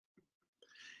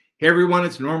Hey everyone,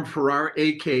 it's Norm Farrar,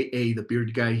 aka the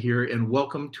Beard Guy here, and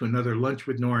welcome to another Lunch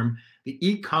with Norm, the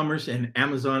e-commerce and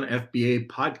Amazon FBA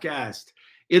podcast.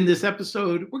 In this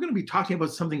episode, we're going to be talking about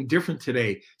something different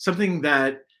today, something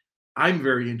that I'm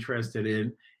very interested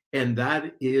in, and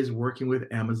that is working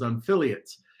with Amazon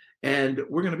affiliates. And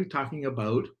we're going to be talking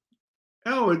about,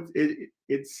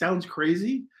 it sounds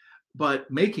crazy,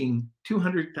 but making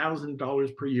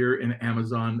 $200,000 per year in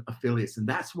Amazon affiliates. And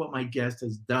that's what my guest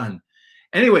has done.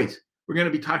 Anyways, we're going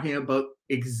to be talking about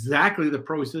exactly the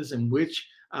process in which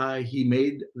he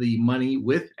made the money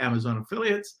with Amazon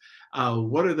affiliates.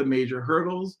 What are the major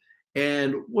hurdles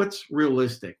and what's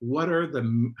realistic?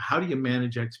 How do you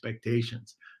manage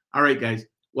expectations? All right, guys,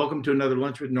 welcome to another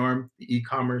Lunch with Norm, the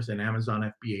e-commerce and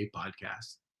Amazon FBA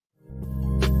podcast.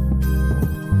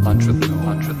 Lunch with Norm.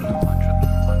 Lunch with Norm. Lunch with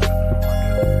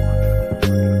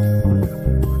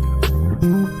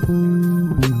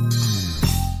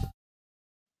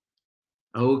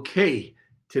Okay,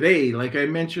 today, like I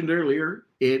mentioned earlier,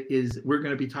 we're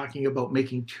going to be talking about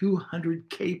making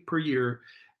 $200K per year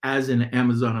as an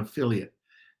Amazon affiliate.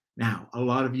 Now, a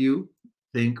lot of you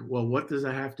think, well, what does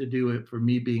that have to do for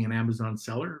me being an Amazon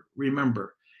seller?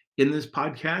 Remember, in this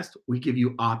podcast, we give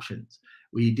you options.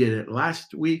 We did it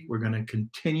last week. We're going to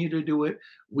continue to do it.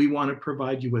 We want to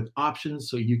provide you with options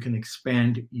so you can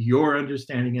expand your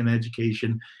understanding and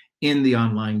education in the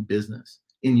online business,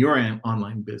 in your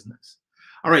online business.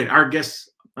 All right, our guest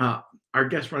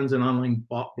runs an online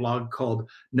blog called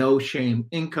No Shame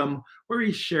Income, where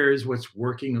he shares what's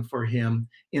working for him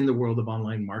in the world of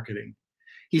online marketing.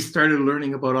 He started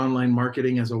learning about online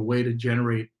marketing as a way to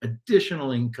generate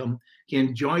additional income. He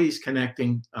enjoys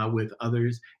connecting with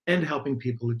others and helping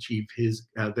people achieve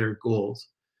their goals.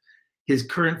 His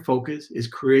current focus is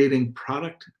creating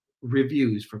product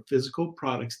reviews for physical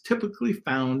products typically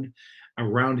found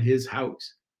around his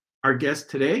house. Our guest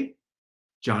today,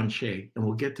 John Shea, and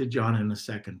we'll get to John in a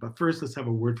second. But first, let's have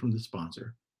a word from the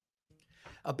sponsor.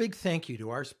 A big thank you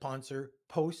to our sponsor,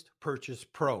 Post Purchase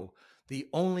Pro, the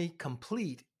only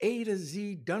complete A to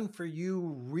Z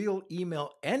done-for-you real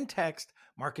email and text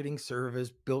marketing service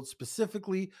built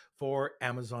specifically for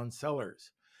Amazon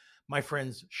sellers. My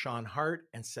friends Sean Hart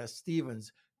and Seth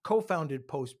Stevens co-founded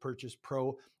Post Purchase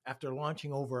Pro after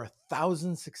launching over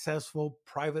 1,000 successful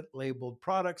private labeled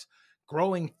products,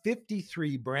 growing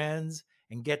 53 brands,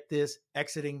 and get this,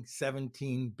 exiting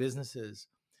 17 businesses.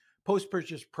 Post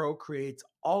Purchase Pro creates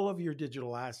all of your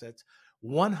digital assets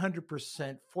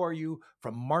 100% for you,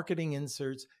 from marketing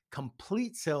inserts,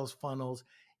 complete sales funnels,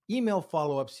 email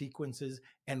follow-up sequences,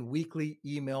 and weekly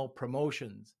email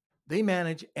promotions. They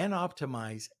manage and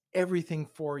optimize everything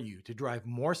for you to drive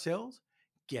more sales,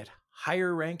 get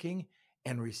higher ranking,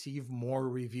 and receive more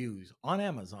reviews on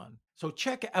Amazon. So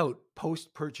check out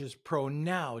Post Purchase Pro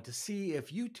now to see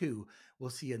if you too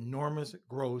will see enormous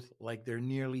growth like their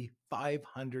nearly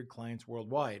 500 clients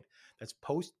worldwide. That's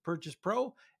Post Purchase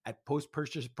Pro at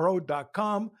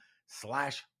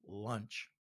postpurchasepro.com/lunch.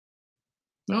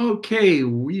 Okay,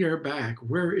 we are back.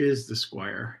 Where is the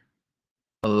Squire?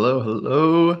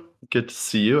 Hello. Good to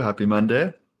see you. Happy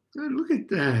Monday. Good, look at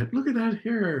that. Look at that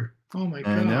hair. Oh my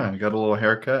God. I know. I got a little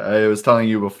haircut. I was telling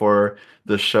you before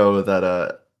the show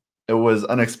that it was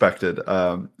unexpected.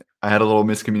 I had a little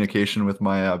miscommunication with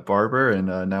my barber, and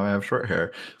now I have short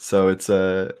hair. So it's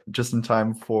just in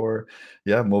time for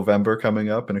Movember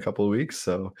coming up in a couple of weeks.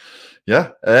 So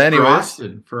yeah. Anyways,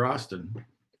 for Austin.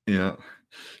 Yeah.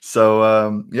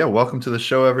 So welcome to the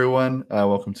show, everyone.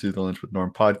 Welcome to the Lunch with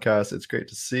Norm podcast. It's great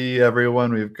to see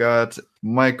everyone. We've got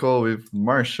Michael, we've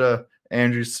Marsha,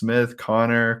 Andrew Smith,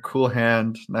 Connor, Cool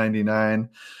Hand 99,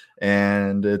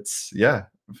 and it's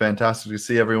fantastic to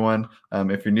see everyone.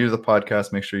 If you're new to the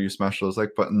podcast, make sure you smash those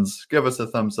like buttons, give us a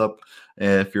thumbs up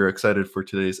if you're excited for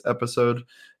today's episode,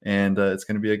 and it's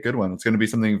going to be a good one. It's going to be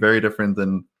something very different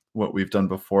than what we've done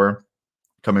before,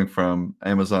 coming from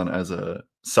Amazon as a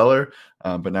seller,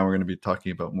 but now we're going to be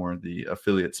talking about more of the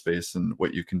affiliate space and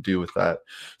what you can do with that.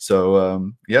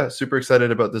 So super excited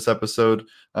about this episode.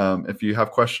 If you have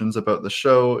questions about the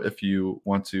show, if you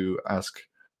want to ask,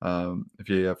 if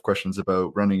you have questions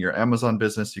about running your Amazon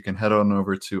business, you can head on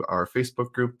over to our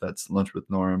Facebook group. That's Lunch with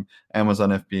Norm, Amazon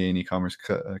FBA and E-commerce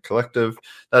Collective.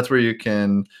 That's where you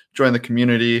can join the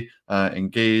community,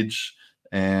 engage,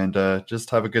 and just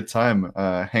have a good time,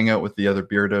 hang out with the other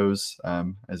beardos.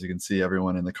 As you can see,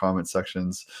 everyone in the comment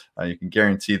sections, you can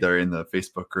guarantee they're in the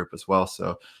Facebook group as well.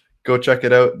 So go check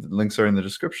it out. The links are in the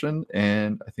description,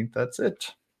 and I think that's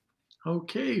it.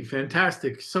 Okay,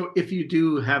 fantastic. So if you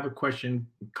do have a question,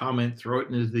 comment, throw it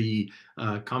into the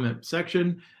comment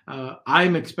section.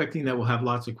 I'm expecting that we'll have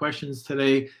lots of questions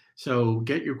today. So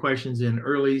get your questions in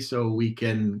early so we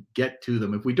can get to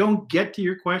them. If we don't get to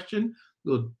your question,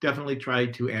 we'll definitely try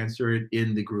to answer it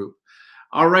in the group.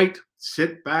 All right,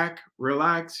 sit back,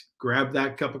 relax, grab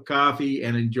that cup of coffee,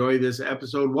 and enjoy this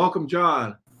episode. Welcome,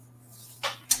 John.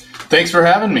 Thanks for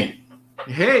having me.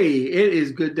 Hey, it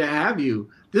is good to have you.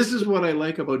 This is what I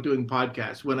like about doing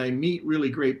podcasts. When I meet really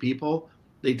great people,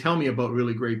 they tell me about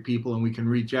really great people and we can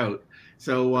reach out.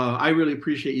 So I really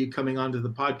appreciate you coming onto the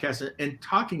podcast and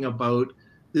talking about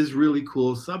this really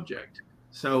cool subject.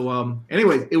 So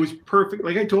anyways, it was perfect.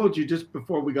 Like I told you just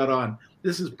before we got on,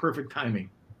 this is perfect timing.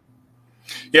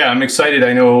 Yeah, I'm excited.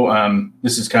 I know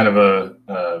this is kind of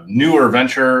a newer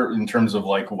venture in terms of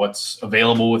like what's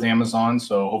available with Amazon.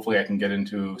 So hopefully I can get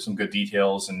into some good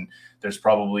details, and there's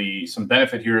probably some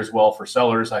benefit here as well for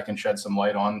sellers. I can shed some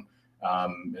light on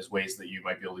as ways that you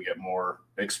might be able to get more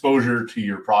exposure to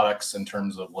your products in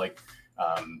terms of like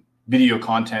video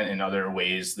content and other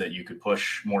ways that you could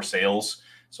push more sales.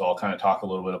 So I'll kind of talk a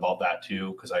little bit about that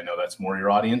too, because I know that's more your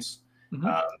audience. Mm-hmm.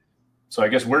 So I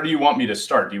guess where do you want me to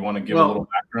start? Do you want to give a little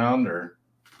background or?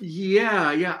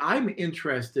 Yeah, I'm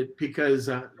interested because,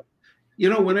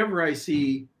 whenever I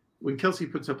see when Kelsey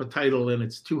puts up a title and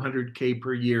it's 200K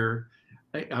per year,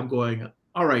 I'm going,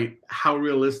 all right, how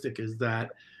realistic is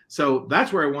that? So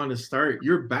that's where I want to start.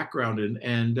 Your background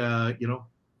and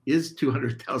is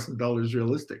 $200,000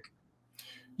 realistic?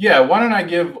 Yeah, why don't I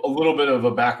give a little bit of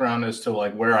a background as to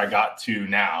like where I got to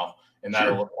now, and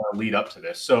that'll lead up to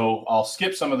this. So I'll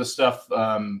skip some of the stuff,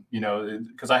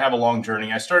 because I have a long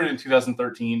journey. I started in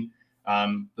 2013.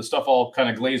 The stuff I'll kind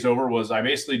of glaze over was I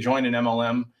basically joined an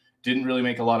MLM, didn't really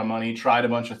make a lot of money, tried a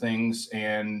bunch of things.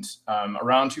 And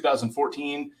around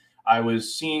 2014, I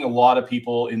was seeing a lot of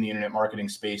people in the internet marketing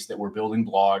space that were building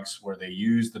blogs where they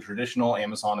use the traditional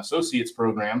Amazon Associates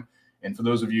program. And for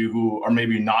those of you who are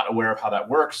maybe not aware of how that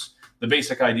works, the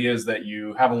basic idea is that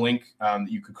you have a link that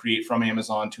you could create from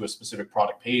Amazon to a specific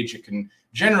product page. It can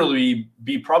generally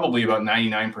be probably about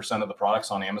 99% of the products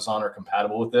on Amazon are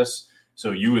compatible with this.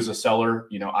 So you as a seller,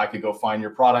 I could go find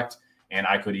your product and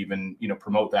I could even,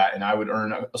 promote that, and I would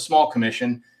earn a small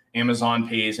commission. Amazon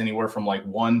pays anywhere from like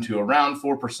 1 to around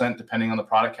 4%, depending on the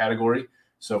product category.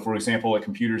 So for example, like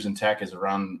computers and tech is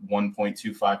around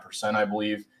 1.25%, I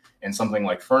believe. And something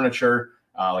like furniture,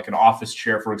 like an office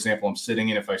chair, for example, I'm sitting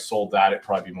in, if I sold that, it'd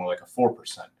probably be more like a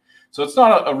 4%. So it's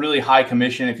not a really high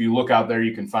commission. If you look out there,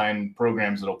 you can find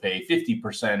programs that'll pay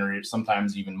 50% or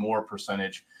sometimes even more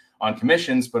percentage on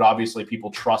commissions, but obviously people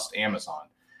trust Amazon.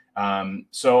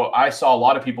 So I saw a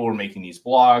lot of people were making these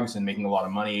blogs and making a lot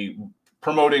of money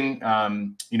promoting,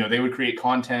 they would create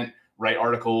content, write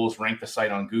articles, rank the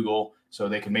site on Google. So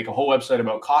they could make a whole website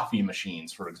about coffee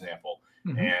machines, for example.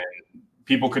 Mm-hmm. And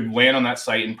people could land on that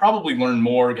site and probably learn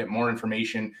more, get more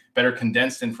information, better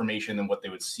condensed information than what they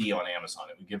would see on Amazon.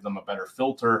 It would give them a better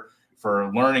filter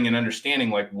for learning and understanding,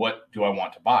 like, what do I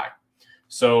want to buy?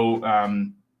 So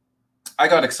I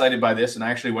got excited by this, and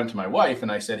I actually went to my wife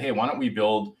and I said, hey, why don't we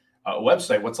build a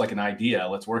website? What's like an idea?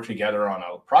 Let's work together on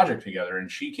a project together.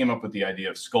 And she came up with the idea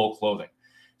of Skull Clothing.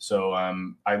 So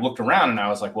I looked around and I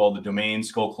was like, well, the domain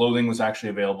Skull Clothing was actually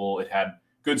available. It had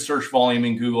good search volume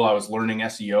in Google. I was learning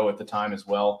SEO at the time as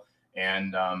well.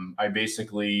 And I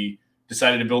basically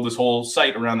decided to build this whole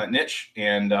site around that niche.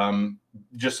 And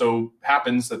just so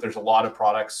happens that there's a lot of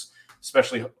products,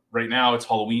 especially right now, it's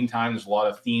Halloween time. There's a lot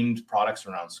of themed products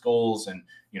around skulls, and,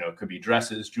 it could be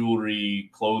dresses, jewelry,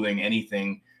 clothing,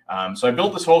 anything. So I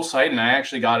built this whole site, and I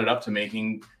actually got it up to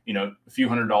making, a few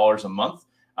 $100s a month.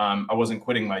 I wasn't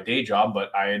quitting my day job,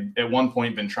 but I had at one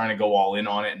point been trying to go all in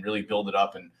on it and really build it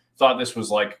up, and thought this was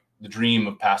like the dream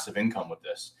of passive income with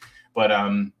this.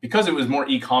 But because it was more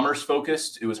e-commerce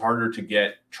focused, it was harder to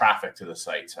get traffic to the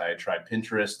site. I tried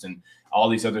Pinterest and all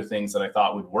these other things that I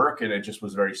thought would work, and it just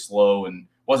was very slow and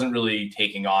wasn't really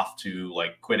taking off to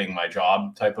like quitting my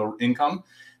job type of income.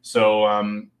 So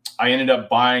I ended up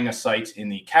buying a site in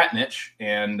the cat niche,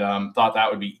 and thought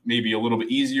that would be maybe a little bit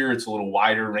easier. It's a little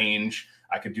wider range.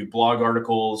 I could do blog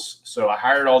articles. So I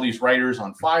hired all these writers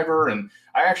on Fiverr, and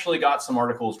I actually got some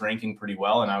articles ranking pretty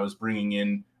well. And I was bringing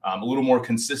in a little more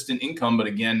consistent income, but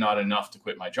again, not enough to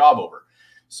quit my job over.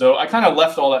 So I kind of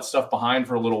left all that stuff behind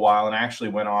for a little while, and I actually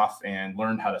went off and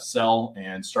learned how to sell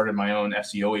and started my own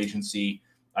SEO agency.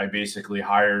 I basically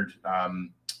hired,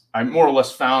 I more or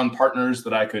less found partners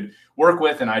that I could work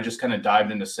with, and I just kind of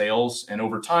dived into sales. And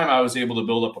over time, I was able to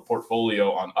build up a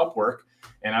portfolio on Upwork.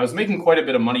 And I was making quite a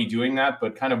bit of money doing that,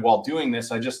 but kind of while doing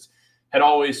this, I just had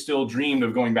always still dreamed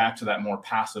of going back to that more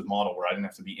passive model where I didn't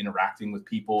have to be interacting with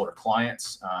people or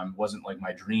clients. Wasn't like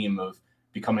my dream of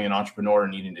becoming an entrepreneur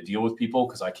and needing to deal with people,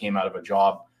 because I came out of a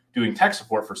job doing tech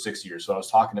support for 6 years. So I was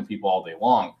talking to people all day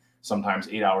long, sometimes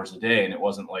 8 hours a day. And it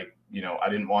wasn't like, I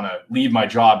didn't want to leave my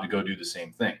job to go do the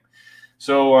same thing.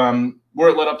 So where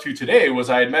it led up to today was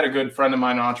I had met a good friend of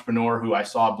mine, an entrepreneur, who I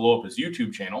saw blow up his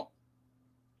YouTube channel.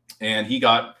 And he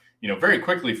got, very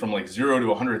quickly from like 0 to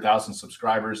 100,000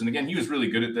 subscribers. And again, he was really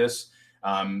good at this.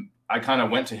 I kind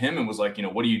of went to him and was like,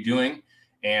 what are you doing?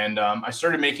 And I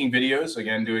started making videos,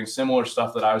 again, doing similar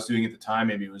stuff that I was doing at the time.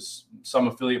 Maybe it was some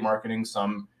affiliate marketing,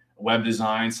 some web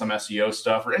design, some SEO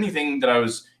stuff, or anything that I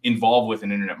was involved with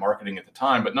in internet marketing at the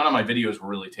time. But none of my videos were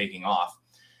really taking off.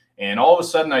 And all of a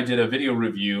sudden, I did a video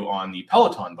review on the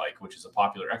Peloton bike, which is a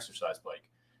popular exercise bike.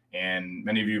 And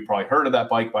many of you have probably heard of that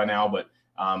bike by now. But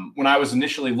when I was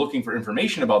initially looking for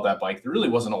information about that bike, there really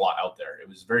wasn't a lot out there. It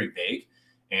was very vague.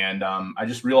 And I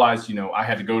just realized, I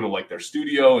had to go to like their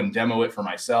studio and demo it for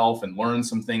myself and learn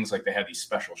some things. Like they had these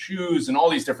special shoes and all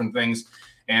these different things.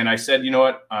 And I said, you know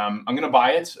what, I'm going to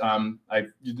buy it. I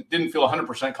didn't feel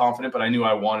 100% confident, but I knew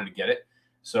I wanted to get it.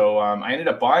 So I ended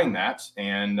up buying that.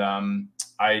 And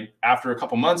after a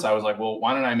couple months, I was like, well,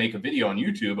 why don't I make a video on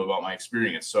YouTube about my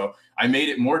experience? So I made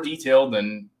it more detailed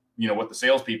than, what the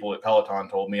salespeople at Peloton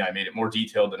told me. I made it more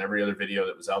detailed than every other video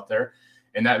that was out there.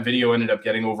 And that video ended up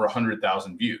getting over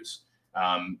 100,000 views.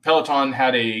 Peloton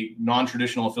had a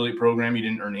non-traditional affiliate program. You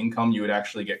didn't earn income. You would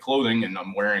actually get clothing. And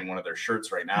I'm wearing one of their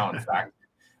shirts right now, in fact.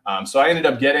 So I ended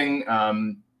up getting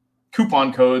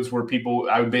coupon codes where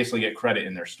I would basically get credit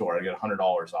in their store. I get $100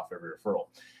 off every referral.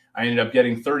 I ended up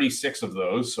getting 36 of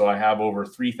those. So I have over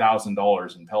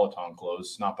 $3,000 in Peloton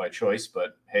clothes, not by choice,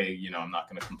 but hey, I'm not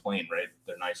going to complain, right?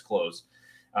 They're nice clothes.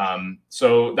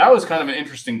 So that was kind of an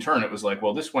interesting turn. It was like,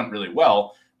 well, this went really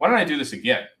well. Why don't I do this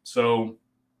again? So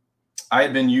I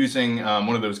had been using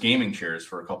one of those gaming chairs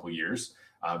for a couple of years.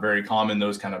 Very common.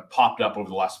 Those kind of popped up over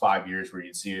the last 5 years where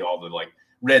you'd see all the like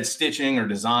red stitching or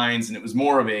designs, and it was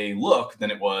more of a look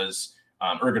than it was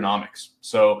ergonomics.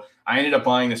 So I ended up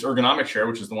buying this ergonomic chair,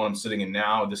 which is the one I'm sitting in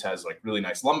now. This has like really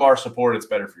nice lumbar support. It's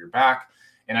better for your back.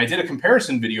 And I did a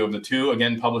comparison video of the two,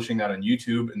 again, publishing that on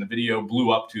YouTube, and the video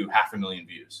blew up to 500,000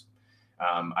 views.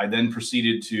 I then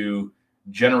proceeded to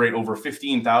generate over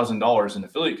 $15,000 in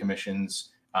affiliate commissions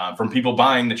from people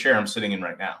buying the chair I'm sitting in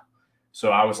right now.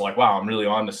 So I was like, wow, I'm really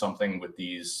onto something with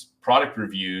these product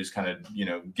reviews, kind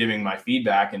of, giving my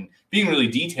feedback and being really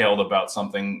detailed about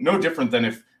something, no different than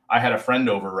if I had a friend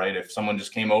over, right? If someone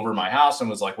just came over my house and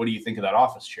was like, what do you think of that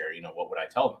office chair? What would I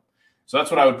tell them? So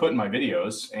that's what I would put in my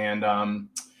videos. And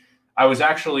I was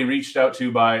actually reached out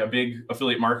to by a big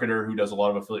affiliate marketer who does a lot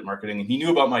of affiliate marketing, and he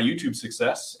knew about my YouTube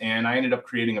success. And I ended up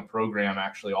creating a program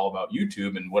actually all about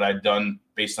YouTube and what I'd done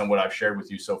based on what I've shared with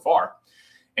you so far.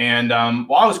 And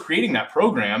while I was creating that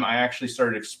program, I actually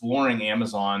started exploring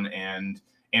Amazon, and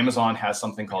Amazon has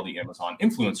something called the Amazon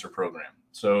Influencer Program.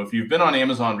 So if you've been on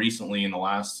Amazon recently in the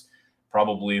last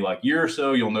probably like year or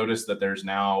so, you'll notice that there's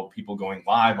now people going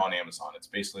live on Amazon. It's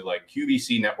basically like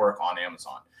QVC network on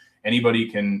Amazon. Anybody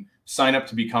can sign up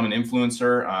to become an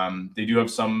influencer. They do have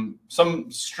some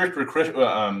strict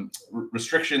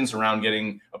restrictions around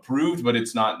getting approved, but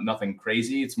it's nothing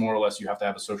crazy. It's more or less you have to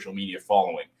have a social media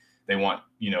following. They want,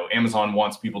 Amazon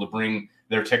wants people to bring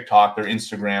their TikTok, their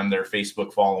Instagram, their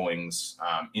Facebook followings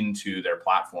into their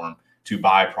platform to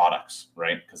buy products,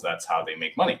 right? Because that's how they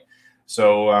make money.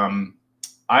 So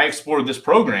I explored this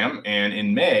program, and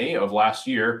in May of last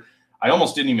year, I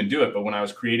almost didn't even do it. But when I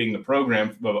was creating the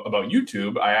program about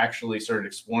YouTube, I actually started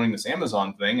exploring this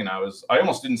Amazon thing, and I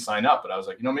almost didn't sign up, but I was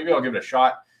like, maybe I'll give it a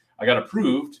shot. I got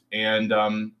approved, and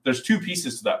there's two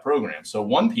pieces to that program. So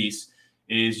one piece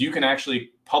is you can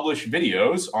actually publish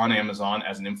videos on Amazon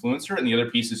as an influencer, and the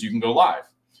other piece is you can go live,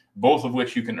 both of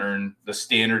which you can earn the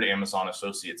standard Amazon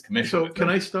Associates commission. So can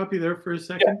I stop you there for a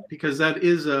second? Yeah. Because that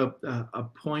is a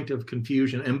point of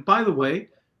confusion. And by the way,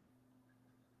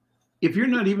 if you're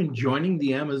not even joining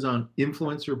the Amazon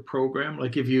Influencer Program,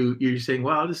 like if you're saying,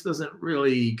 wow, this doesn't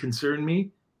really concern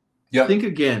me, think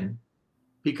again,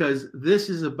 because this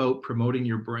is about promoting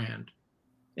your brand.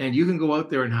 And you can go out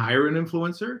there and hire an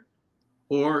influencer,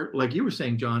 or like you were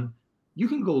saying, John, you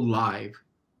can go live.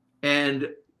 And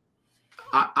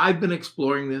I've been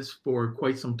exploring this for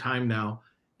quite some time now.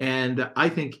 And I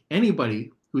think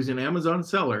anybody who's an Amazon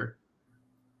seller,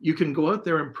 you can go out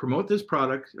there and promote this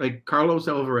product. Like Carlos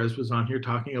Alvarez was on here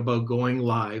talking about going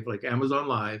live, like Amazon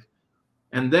Live.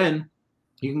 And then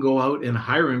you can go out and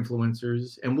hire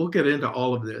influencers, and we'll get into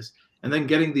all of this. And then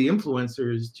getting the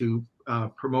influencers to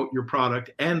promote your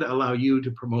product and allow you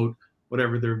to promote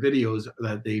whatever their videos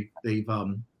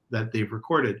that they've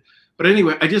recorded. But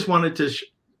anyway, I just wanted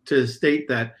to state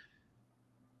that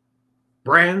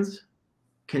brands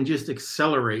can just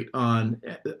accelerate on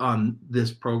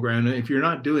this program. And if you're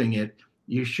not doing it,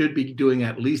 you should be doing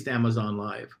at least Amazon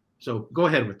Live. So go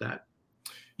ahead with that.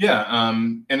 Yeah,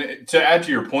 and to add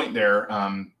to your point there,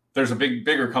 there's a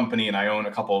bigger company, and I own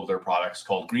a couple of their products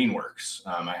called Greenworks.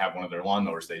 I have one of their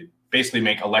lawnmowers. They basically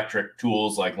make electric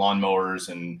tools like lawnmowers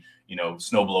and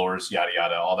snow blowers, yada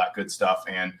yada, all that good stuff.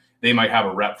 And they might have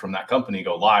a rep from that company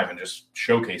go live and just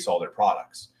showcase all their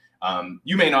products.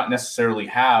 You may not necessarily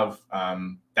have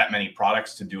that many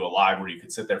products to do a live where you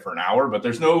could sit there for an hour, but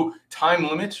there's no time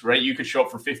limit, right? You could show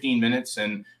up for 15 minutes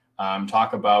and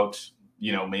talk about,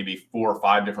 maybe 4 or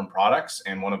 5 different products.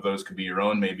 And one of those could be your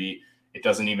own. Maybe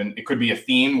it could be a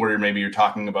theme where maybe you're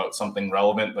talking about something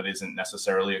relevant, but isn't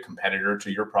necessarily a competitor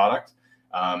to your product.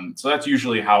 So that's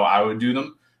usually how I would do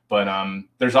them. But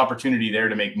there's opportunity there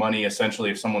to make money.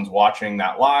 Essentially, if someone's watching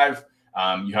that live,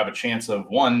 you have a chance of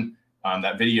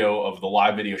that video of the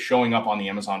live video showing up on the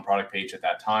Amazon product page at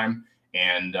that time.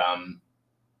 And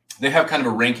they have kind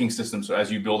of a ranking system. So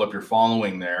as you build up your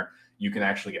following there, you can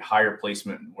actually get higher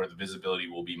placement where the visibility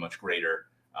will be much greater.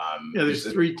 There's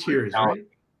 3 tiers, right?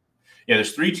 Yeah,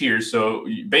 there's 3 tiers. So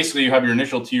basically you have your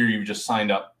initial tier, you just signed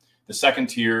up. The second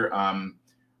tier, I'm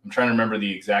trying to remember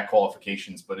the exact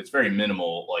qualifications, but it's very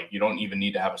minimal. Like you don't even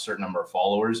need to have a certain number of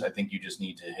followers. I think you just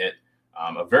need to hit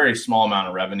a very small amount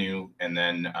of revenue, and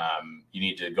then you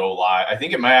need to go live. I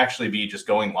think it might actually be just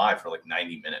going live for like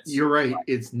 90 minutes. You're right.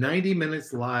 It's 90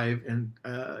 minutes live, and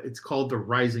it's called the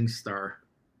Rising Star.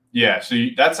 Yeah, so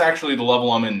that's actually the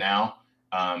level I'm in now.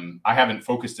 I haven't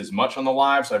focused as much on the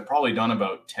live, so I've probably done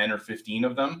about 10 or 15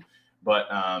 of them. But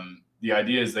the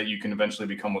idea is that you can eventually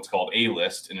become what's called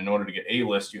A-list. And in order to get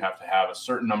A-list, you have to have a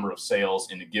certain number of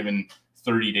sales in a given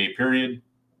 30-day period.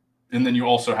 And then you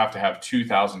also have to have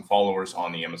 2,000 followers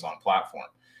on the Amazon platform.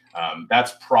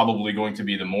 That's probably going to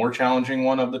be the more challenging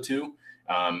one of the two.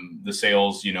 The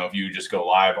sales, if you just go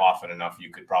live often enough, you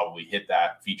could probably hit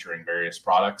that featuring various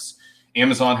products.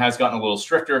 Amazon has gotten a little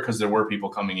stricter because there were people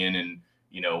coming in and,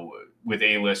 with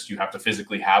A-list, you have to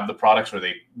physically have the products, or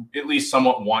they at least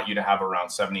somewhat want you to have around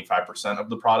 75% of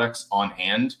the products on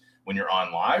hand when you're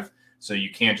on live. So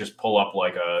you can't just pull up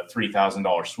like a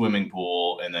 $3,000 swimming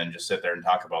pool and then just sit there and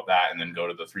talk about that and then go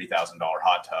to the $3,000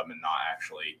 hot tub and not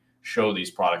actually show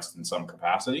these products in some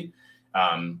capacity.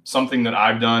 Something that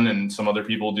I've done and some other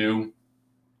people do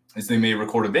is they may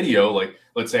record a video. Like,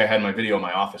 let's say I had my video in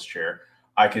my office chair.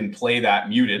 I can play that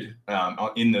muted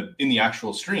in the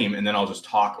actual stream, and then I'll just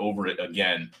talk over it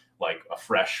again, like a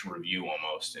fresh review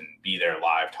almost, and be there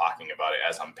live talking about it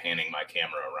as I'm panning my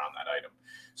camera around that item.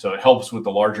 So it helps with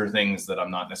the larger things that I'm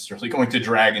not necessarily going to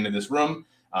drag into this room.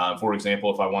 For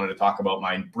example, if I wanted to talk about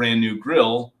my brand new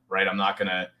grill, right, I'm not going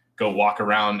to go walk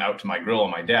around out to my grill on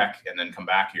my deck and then come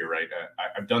back here, right?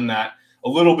 I've done that a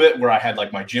little bit where I had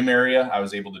like my gym area. I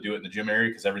was able to do it in the gym area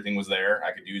because everything was there.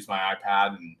 I could use my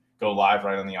iPad and go live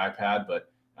right on the iPad.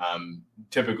 But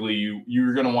typically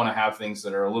you're going to want to have things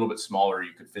that are a little bit smaller.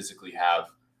 You could physically have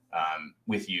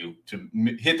with you to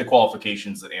hit the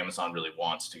qualifications that Amazon really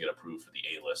wants to get approved for the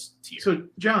A-list tier. So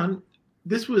John,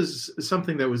 this was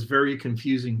something that was very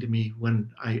confusing to me when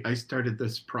I started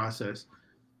this process.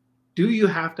 Do you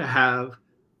have to have,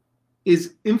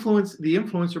 is the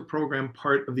influencer program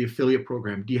part of the affiliate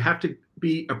program? Do you have to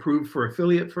be approved for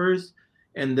affiliate first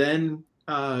and then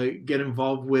get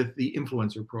involved with the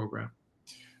influencer program?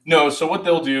 No. So what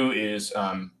they'll do is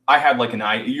I had like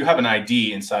you have an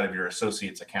ID inside of your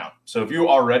associate's account. So if you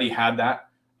already had that,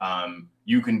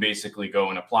 you can basically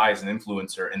go and apply as an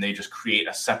influencer and they just create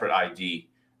a separate ID.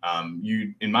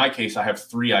 In my case, I have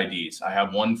 3 IDs. I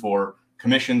have one for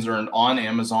commissions earned on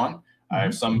Amazon. Mm-hmm. I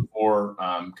have some for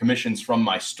commissions from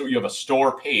my store. You have a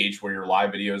store page where your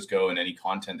live videos go and any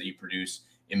content that you produce,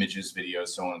 images, videos,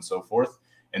 so on and so forth.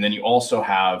 And then you also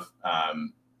have,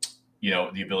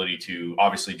 the ability to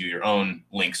obviously do your own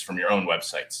links from your own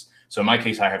websites. So in my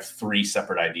case, I have 3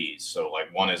 separate IDs. So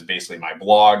like one is basically my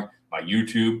blog, my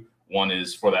YouTube, one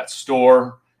is for that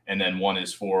store, and then one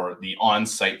is for the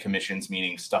on-site commissions,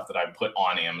 meaning stuff that I put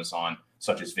on Amazon,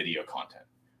 such as video content.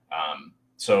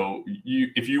 So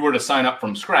if you were to sign up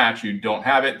from scratch, you don't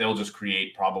have it. They'll just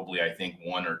create probably, I think,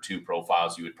 1 or 2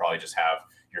 profiles. You would probably just have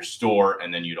your store,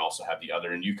 and then you'd also have the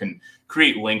other. And you can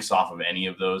create links off of any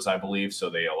of those, I believe. So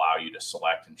they allow you to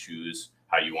select and choose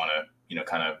how you want to,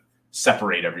 kind of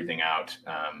separate everything out.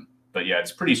 But yeah,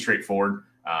 it's pretty straightforward.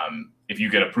 If you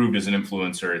get approved as an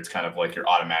influencer, it's kind of like you're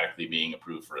automatically being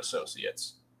approved for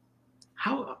associates.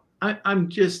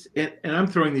 I'm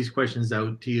throwing these questions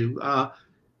out to you.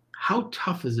 how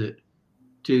tough is it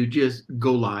to just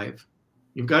go live?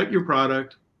 You've got your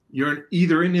product, you're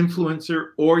either an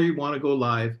influencer or you want to go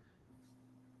live.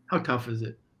 How tough is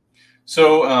it?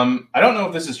 So I don't know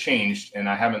if this has changed, and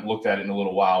I haven't looked at it in a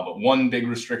little while, but one big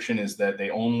restriction is that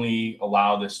they only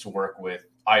allow this to work with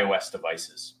iOS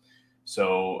devices.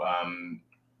 So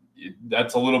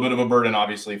that's a little bit of a burden,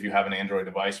 obviously, if you have an Android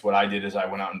device. What I did is I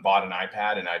went out and bought an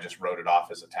iPad, and I just wrote it off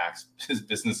as a tax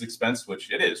business expense,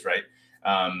 which it is, right?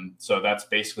 So that's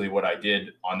basically what I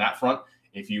did on that front.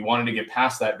 If you wanted to get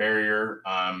past that barrier,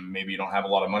 maybe you don't have a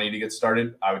lot of money to get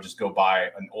started, I would just go buy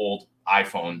an old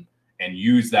iPhone and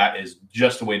use that as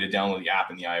just a way to download the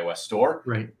app in the iOS store.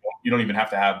 Right. You don't even have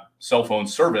to have cell phone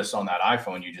service on that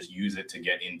iPhone. You just use it to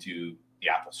get into the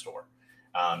Apple store.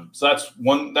 So that's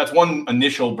one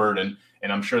initial burden,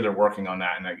 and I'm sure they're working on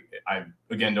that. And I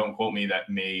again, don't quote me, that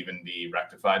may even be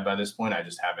rectified by this point. I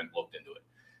just haven't looked into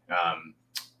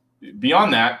it.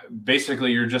 Beyond that,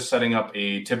 basically, you're just setting up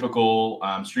a typical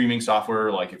streaming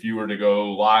software. Like if you were to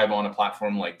go live on a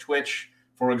platform like Twitch,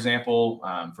 for example,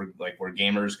 for like where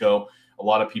gamers go, a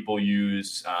lot of people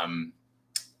use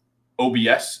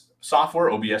OBS software,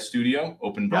 OBS Studio,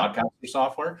 Open Broadcaster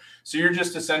software. So you're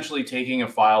just essentially taking a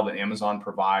file that Amazon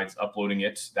provides, uploading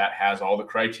it, that has all the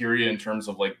criteria in terms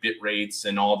of like bit rates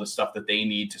and all the stuff that they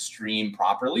need to stream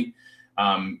properly.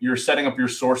 You're setting up your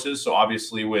sources. So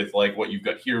obviously with like what you've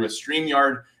got here with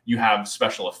StreamYard, you have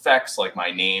special effects like my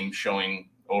name showing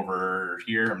over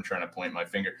here. I'm trying to point my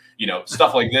finger,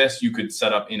 stuff like this. You could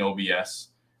set up in OBS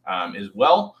as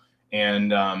well.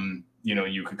 And,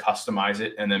 you could customize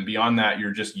it. And then beyond that,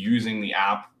 you're just using the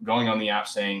app, going on the app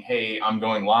saying, hey, I'm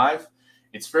going live.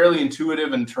 It's fairly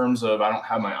intuitive in terms of, I don't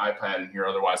have my iPad in here.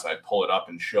 Otherwise I'd pull it up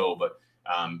and show, but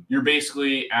you're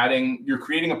basically you're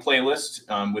creating a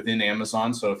playlist within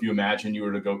Amazon. So if you imagine you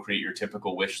were to go create your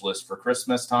typical wish list for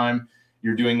Christmas time,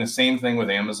 you're doing the same thing with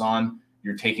Amazon.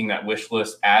 You're taking that wish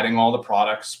list, adding all the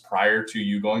products prior to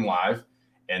you going live.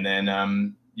 And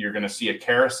then you're going to see a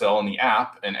carousel in the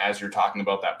app. And as you're talking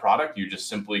about that product, you just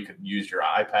simply could use your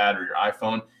iPad or your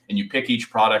iPhone and you pick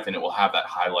each product and it will have that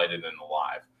highlighted in the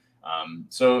live.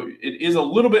 So it is a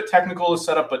little bit technical to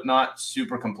set up, but not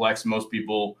super complex. Most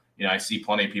people, I see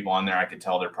plenty of people on there. I could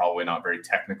tell they're probably not very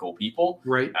technical people.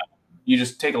 Right. You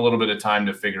just take a little bit of time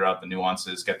to figure out the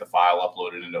nuances, get the file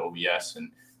uploaded into OBS,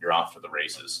 and you're off to the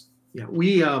races. Yeah,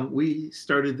 we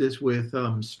started this with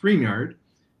StreamYard,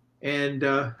 and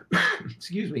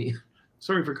excuse me,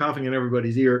 sorry for coughing in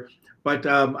everybody's ear, but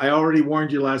I already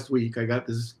warned you last week. I got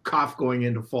this cough going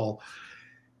into fall.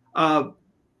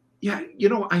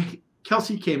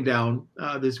 Kelsey came down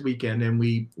this weekend, and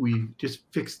we just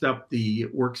fixed up the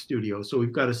work studio. So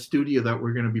we've got a studio that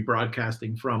we're going to be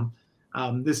broadcasting from.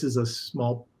 This is a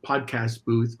small podcast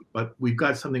booth, but we've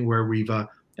got something where we've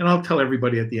and I'll tell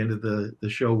everybody at the end of the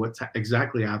show what's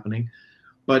exactly happening.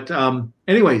 But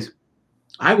anyways,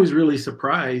 I was really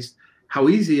surprised how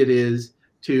easy it is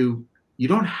you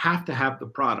don't have to have the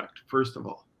product, first of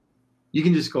all. You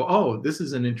can just go, oh, this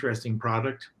is an interesting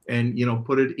product, and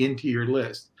put it into your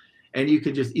list. And you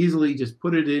can just easily just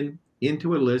put it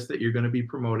into a list that you're going to be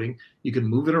promoting. You can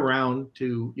move it around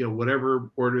to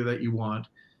whatever order that you want.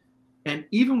 And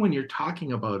even when you're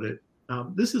talking about it,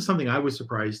 this is something I was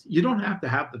surprised. You don't have to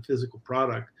have the physical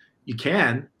product. You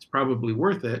can. It's probably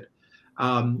worth it.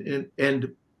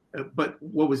 But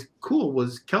what was cool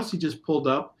was Kelsey just pulled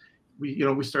up.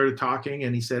 We started talking,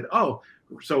 and he said, "Oh,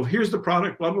 so here's the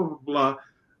product. Blah blah blah blah.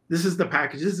 This is the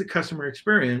package. This is the customer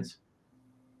experience."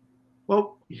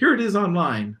 Well, here it is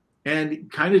online,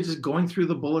 and kind of just going through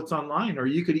the bullets online, or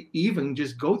you could even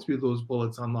just go through those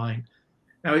bullets online.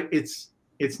 Now it's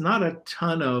not a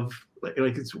ton of.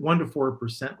 Like it's 1 to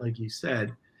 4%, like you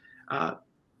said.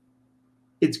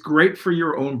 It's great for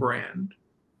your own brand.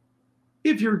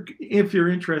 If you're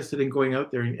interested in going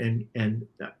out there and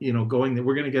going there,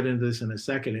 we're going to get into this in a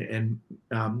second, and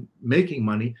making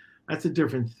money, that's a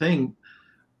different thing.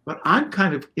 But I'm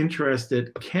kind of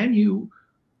interested. Can you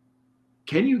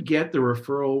get the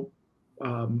referral,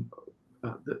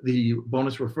 the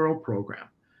bonus referral program?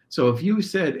 So if you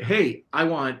said, hey, I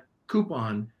want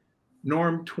coupon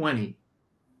Norm 20.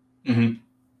 Mm-hmm.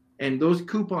 And those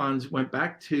coupons went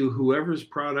back to whoever's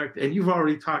product, and you've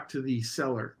already talked to the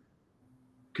seller.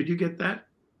 Could you get that?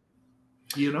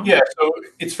 Yeah, so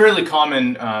it's fairly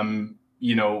common,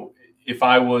 if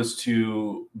I was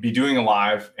to be doing a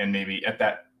live and maybe at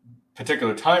that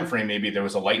particular time frame, maybe there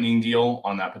was a lightning deal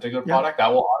on that particular product,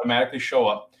 that will automatically show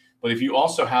up. But if you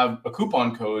also have a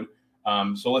coupon code,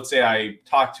 so let's say I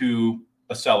talk to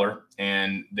a seller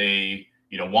and they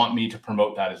want me to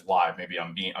promote that as live. Maybe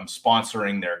I'm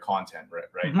sponsoring their content, right?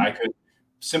 Mm-hmm. I could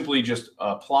simply just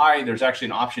apply. There's actually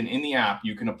an option in the app.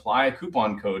 You can apply a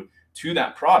coupon code to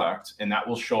that product, and that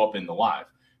will show up in the live.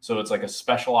 So it's like a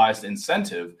specialized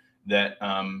incentive that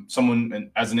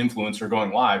someone as an influencer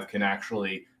going live can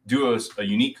actually do a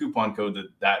unique coupon code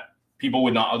that people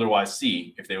would not otherwise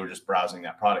see if they were just browsing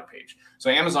that product page. So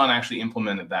Amazon actually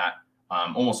implemented that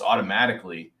almost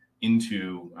automatically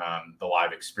into the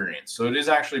live experience. So it is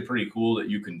actually pretty cool that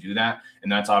you can do that.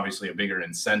 And that's obviously a bigger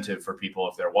incentive for people.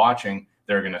 If they're watching,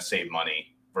 they're going to save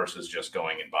money versus just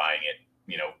going and buying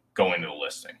it, going to the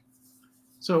listing.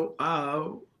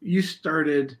 So you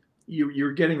started,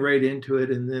 you're getting right into it,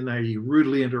 and then I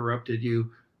rudely interrupted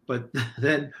you. But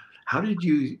then how did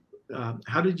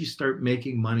you start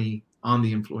making money on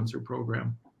the influencer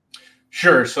program?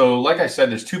 Sure. So like I said,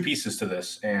 there's two pieces to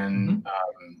this, and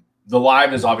the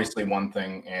live is obviously one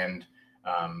thing. And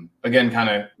again, kind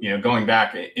of, going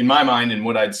back in my mind and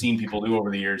what I'd seen people do over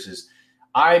the years is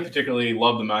I particularly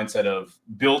love the mindset of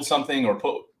build something or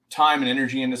put time and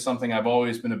energy into something. I've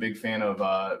always been a big fan of,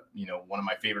 one of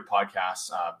my favorite podcasts,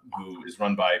 who is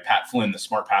run by Pat Flynn, the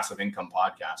Smart Passive Income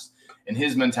podcast. And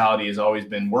his mentality has always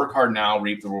been work hard now,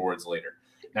 reap the rewards later.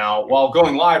 Now, while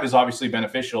going live is obviously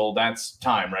beneficial, that's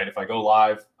time, right? If I go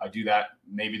live, I do that.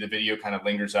 Maybe the video kind of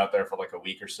lingers out there for like a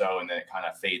week or so, and then it kind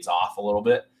of fades off a little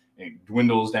bit. It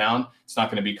dwindles down. It's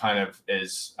not going to be kind of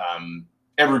as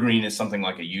evergreen as something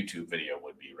like a YouTube video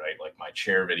would be, right? Like my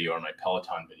chair video or my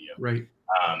Peloton video. Right.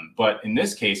 But in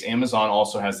this case, Amazon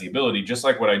also has the ability, just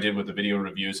like what I did with the video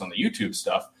reviews on the YouTube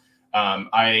stuff.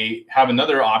 I have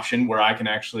another option where I can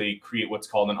actually create what's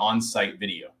called an on-site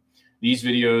video. These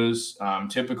videos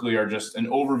typically are just an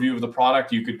overview of the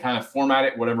product. You could kind of format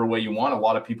it whatever way you want. A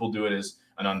lot of people do it as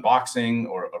an unboxing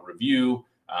or a review,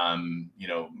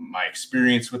 my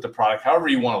experience with the product, however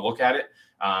you want to look at it.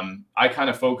 I kind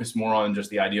of focus more on just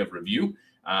the idea of review.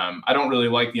 I don't really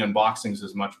like the unboxings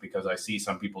as much because I see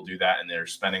some people do that and they're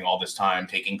spending all this time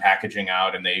taking packaging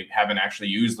out and they haven't actually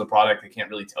used the product. They can't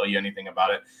really tell you anything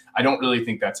about it. I don't really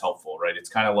think that's helpful, right? It's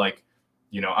kind of like,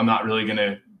 I'm not really going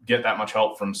to get that much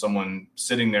help from someone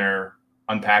sitting there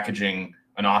unpackaging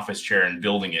an office chair and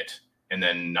building it and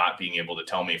then not being able to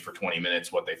tell me for 20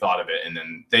 minutes what they thought of it. And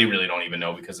then they really don't even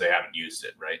know because they haven't used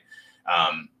it, right?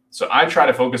 So I try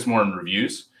to focus more on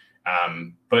reviews.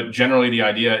 But generally the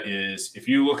idea is if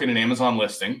you look at an Amazon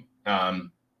listing,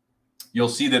 you'll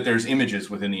see that there's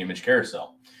images within the image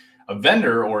carousel. A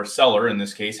vendor or seller in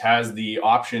this case has the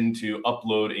option to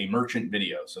upload a merchant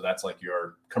video. So that's like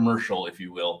your commercial, if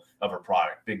you will, of a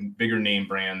product. Bigger name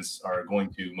brands are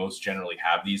going to most generally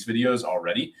have these videos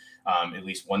already, at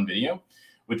least one video.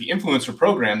 With the influencer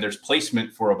program, there's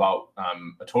placement for about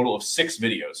a total of 6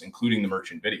 videos, including the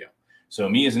merchant video. So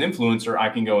me as an influencer, I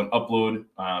can go and upload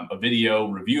a video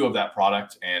review of that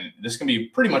product. And this can be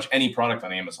pretty much any product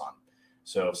on Amazon.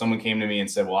 So if someone came to me and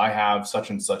said, well, I have such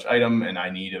and such item and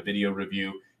I need a video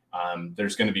review,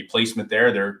 there's going to be placement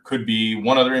there. There could be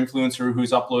one other influencer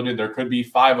who's uploaded. There could be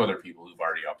 5 other people who've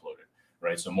already uploaded,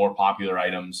 right? So more popular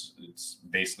items, it's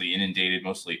basically inundated,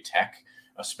 mostly tech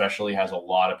especially has a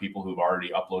lot of people who've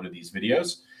already uploaded these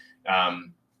videos.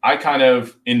 I kind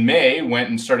of, in May, went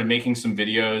and started making some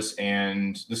videos,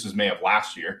 and this is May of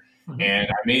last year, and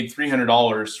I made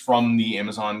 $300 from the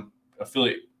Amazon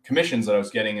affiliate commissions that I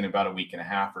was getting in about a week and a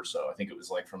half or so. I think it was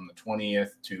like from the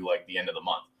 20th to like the end of the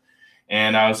month.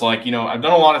 And I was like, I've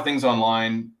done a lot of things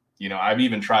online. I've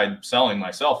even tried selling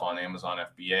myself on Amazon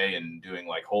FBA and doing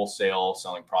like wholesale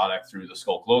selling product through the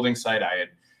Skull Clothing site. I had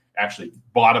actually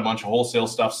bought a bunch of wholesale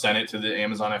stuff, sent it to the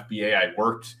Amazon FBA. I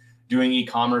worked doing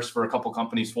e-commerce for a couple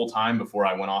companies full time before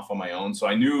I went off on my own. So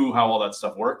I knew how all that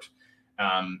stuff worked.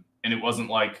 And it wasn't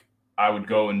like I would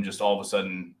go and just all of a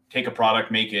sudden take a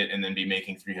product, make it, and then be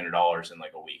making $300 in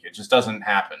like a week. It just doesn't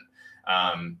happen.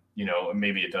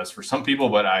 Maybe it does for some people,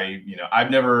 but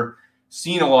I've never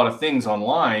seen a lot of things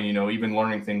online, even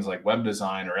learning things like web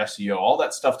design or SEO, all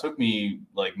that stuff took me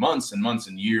like months and months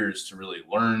and years to really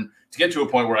learn to get to a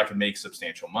point where I could make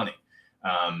substantial money.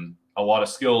 A lot of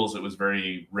skills, it was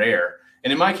very rare.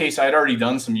 And in my case, I had already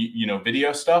done some,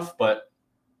 video stuff, but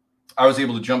I was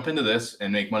able to jump into this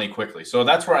and make money quickly. So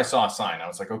that's where I saw a sign. I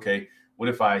was like, okay, what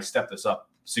if I step this up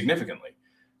significantly?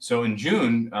 So in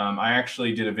June, I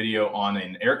actually did a video on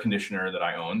an air conditioner that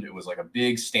I owned. It was like a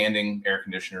big standing air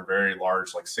conditioner, very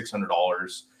large, like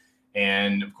 $600.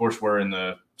 And of course, we're in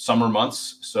the summer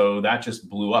months, so that just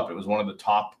blew up. It was one of the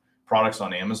top products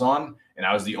on Amazon, and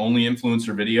I was the only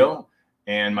influencer video.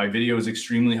 And my video was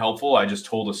extremely helpful. I just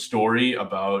told a story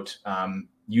about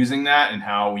using that and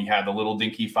how we had the little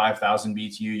dinky 5,000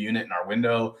 BTU unit in our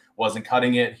window, wasn't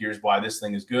cutting it. Here's why this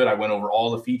thing is good. I went over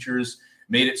all the features,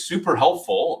 made it super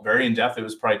helpful, very in-depth. It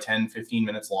was probably 10, 15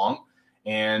 minutes long.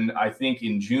 And I think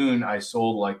in June, I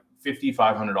sold like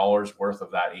 $5,500 worth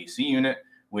of that AC unit,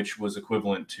 which was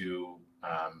equivalent to,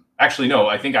 actually, no,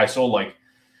 I think I sold like,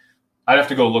 I'd have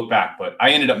to go look back, but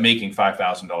I ended up making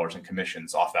 $5,000 in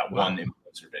commissions off that one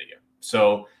influencer video.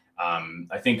 So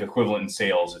I think equivalent in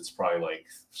sales, it's probably like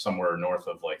somewhere north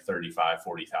of like $35,000,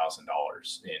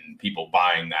 $40,000 in people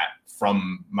buying that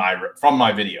from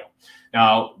my video.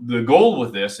 Now, the goal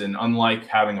with this, and unlike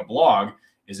having a blog,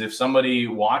 is if somebody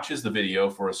watches the video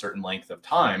for a certain length of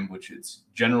time, which is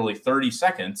generally 30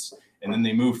 seconds, and then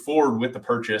they move forward with the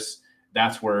purchase,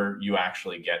 that's where you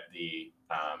actually get the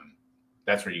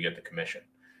commission.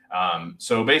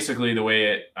 So basically the way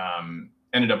it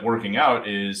ended up working out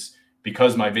is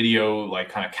because my video like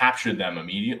kind of captured them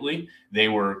immediately, they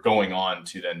were going on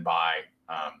to then buy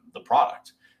the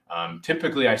product.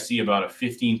 Typically I see about a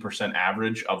 15%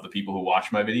 average of the people who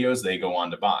watch my videos, they go on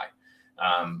to buy.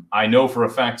 I know for a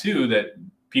fact too that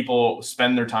people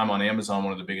spend their time on Amazon.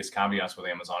 One of the biggest caveats with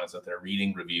Amazon is that they're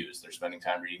reading reviews. They're spending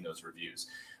time reading those reviews.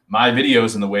 My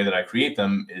videos and the way that I create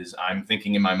them is I'm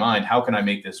thinking in my mind, how can I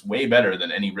make this way better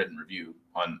than any written review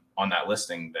on that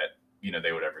listing that, you know,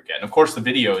 they would ever get. And of course the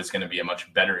video is going to be a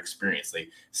much better experience. They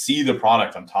see the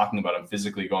product I'm talking about. I'm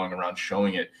physically going around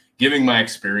showing it, giving my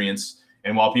experience.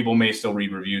 And while people may still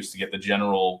read reviews to get the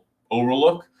general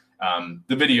overlook,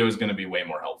 the video is going to be way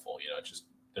more helpful. You know, it's just,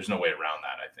 there's no way around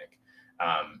that, I think.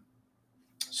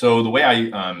 So the way I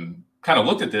kind of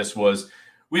looked at this was,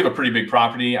 we have a pretty big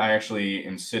property. I actually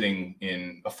am sitting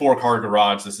in a 4-car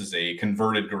garage. This is a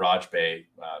converted garage bay,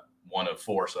 1 of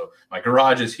 4. So my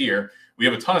garage is here. We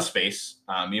have a ton of space.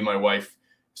 Me and my wife,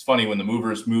 it's funny, when the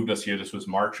movers moved us here, this was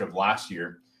March of last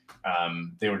year.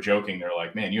 They were joking. They're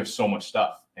like, man, you have so much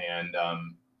stuff. And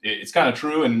it's kind of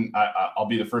true. And I'll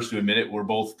be the first to admit it. We're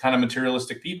both kind of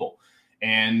materialistic people.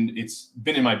 And it's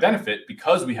been in my benefit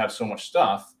because we have so much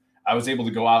stuff. I was able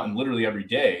to go out and literally every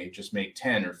day just make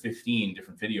 10 or 15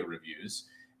 different video reviews.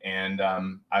 And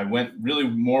I went really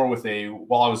more with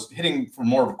while I was hitting for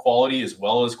more of a quality as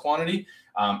well as quantity,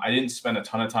 I didn't spend a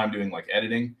ton of time doing like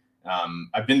editing.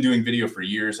 I've been doing video for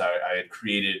years. I had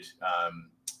created,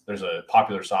 there's a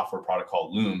popular software product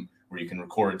called Loom where you can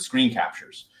record screen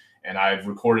captures. And I've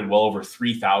recorded well over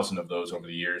 3,000 of those over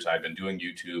the years. I've been doing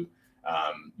YouTube,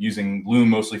 using Loom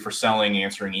mostly for selling,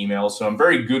 answering emails. So I'm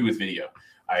very good with video.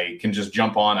 I can just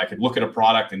jump on. I could look at a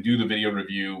product and do the video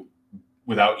review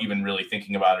without even really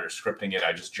thinking about it or scripting it.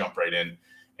 I just jump right in,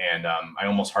 and I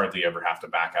almost hardly ever have to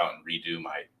back out and redo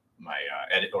my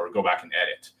edit or go back and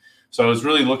edit. So I was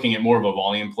really looking at more of a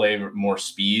volume play, more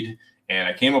speed, and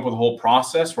I came up with a whole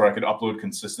process where I could upload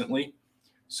consistently.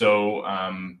 So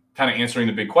kind of answering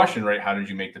the big question, right? How did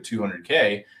you make the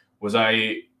 200K? Was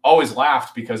I always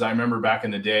laughed because I remember back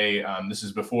in the day, this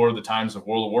is before the times of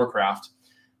World of Warcraft.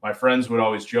 My friends would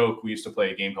always joke, we used to play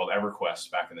a game called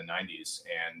EverQuest back in the 90s.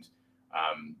 And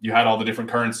you had all the different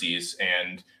currencies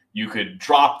and you could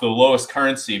drop the lowest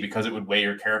currency because it would weigh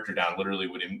your character down, literally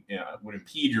would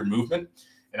impede your movement.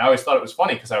 And I always thought it was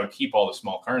funny because I would keep all the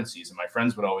small currencies. And my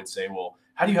friends would always say, well,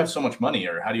 how do you have so much money?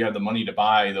 Or how do you have the money to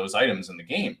buy those items in the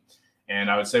game? And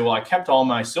I would say, well, I kept all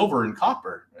my silver and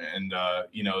copper. And,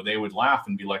 they would laugh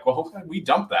and be like, well, we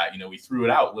dumped that. We threw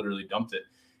it out, literally dumped it.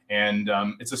 And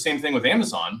it's the same thing with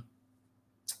Amazon.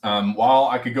 While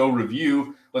I could go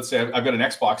review, let's say I've got an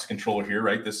Xbox controller here,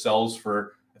 right? This sells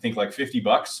for, I think, like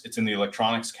 $50. It's in the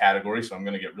electronics category, so I'm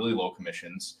going to get really low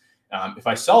commissions. If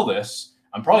I sell this,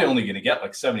 I'm probably only going to get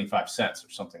like 75 cents or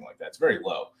something like that. It's very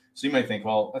low. So you might think,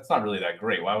 well, that's not really that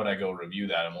great. Why would I go review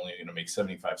that? I'm only going to make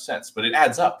 75 cents. But it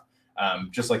adds up.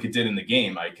 Just like it did in the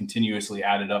game. I continuously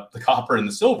added up the copper and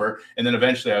the silver, and then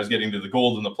eventually I was getting to the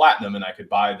gold and the platinum, and I could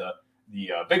buy the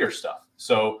bigger stuff.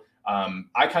 So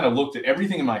I kind of looked at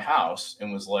everything in my house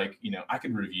and was like, I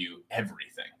could review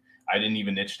everything. I didn't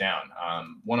even niche down.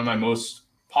 One of my most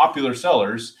popular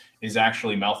sellers is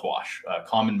actually mouthwash,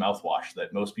 common mouthwash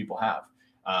that most people have.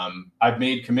 I've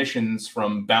made commissions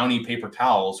from Bounty paper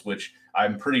towels, which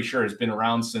I'm pretty sure has been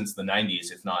around since the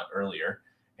 90s, if not earlier.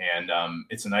 And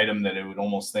it's an item that it would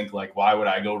almost think like, why would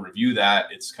I go review that?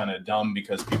 It's kind of dumb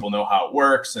because people know how it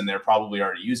works and they're probably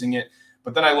already using it.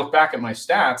 But then I look back at my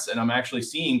stats and I'm actually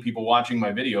seeing people watching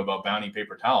my video about Bounty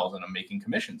paper towels and I'm making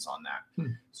commissions on that.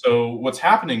 So what's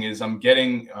happening is I'm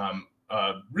getting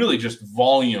really just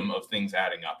volume of things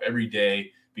adding up every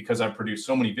day because I've produced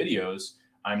so many videos.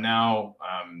 I'm now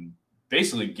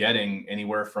basically getting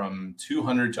anywhere from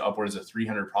 200 to upwards of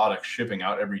 300 products shipping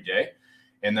out every day.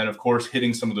 And then, of course,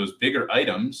 hitting some of those bigger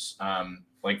items,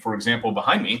 like, for example,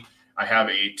 behind me, I have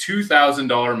a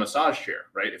 $2,000 massage chair,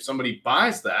 right? If somebody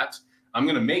buys that, I'm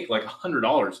going to make like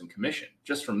 $100 in commission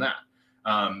just from that.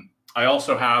 I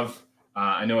also have,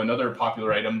 I know another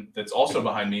popular item that's also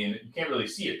behind me, and you can't really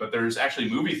see it, but there's actually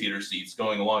movie theater seats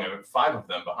going along. I have 5 of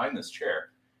them behind this chair.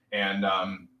 And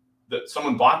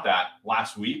someone bought that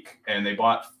last week, and they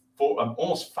bought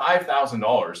almost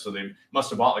 $5,000. So they must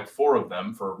have bought like 4 of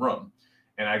them for a room.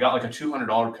 And I got like a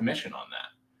 $200 commission on that.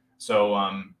 So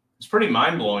it's pretty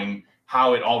mind blowing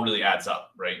how it all really adds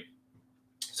up, right?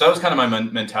 So that was kind of my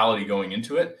mentality going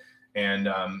into it. And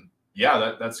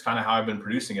that's kind of how I've been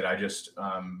producing it. I just,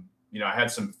 I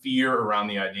had some fear around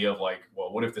the idea of like,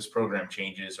 well, what if this program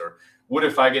changes, or what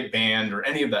if I get banned, or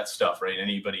any of that stuff, right?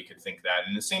 Anybody could think that.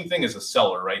 And the same thing as a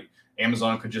seller, right?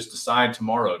 Amazon could just decide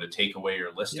tomorrow to take away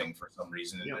your listing for some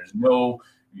reason. And there's no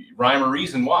rhyme or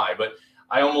reason why, but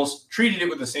I almost treated it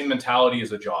with the same mentality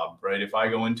as a job, right? If I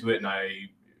go into it and I,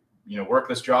 work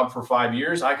this job for 5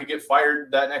 years, I could get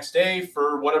fired that next day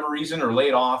for whatever reason, or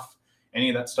laid off. Any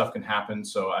of that stuff can happen.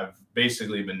 So I've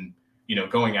basically been,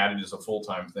 going at it as a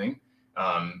full-time thing.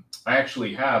 I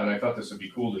actually have, and I thought this would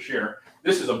be cool to share.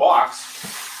 This is a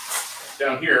box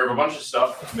down here of a bunch of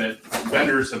stuff that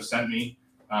vendors have sent me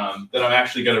that I'm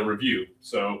actually going to review.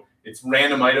 So it's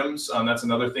random items. That's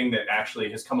another thing that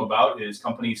actually has come about, is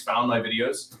companies found my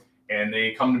videos and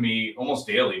they come to me almost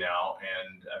daily now.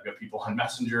 And I've got people on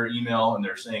Messenger, email, and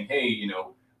they're saying, hey,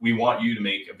 we want you to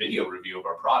make a video review of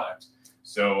our product.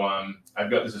 So I've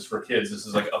got, this is for kids. This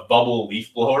is like a bubble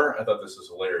leaf blower. I thought this was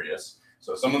hilarious.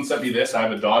 So someone sent me this. I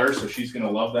have a daughter, so she's going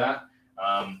to love that.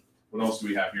 What else do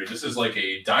we have here? This is like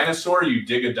a dinosaur. You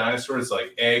dig a dinosaur. It's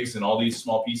like eggs and all these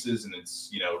small pieces, and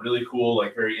it's, really cool,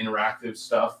 like very interactive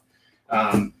stuff.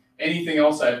 Anything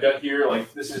else I've got here?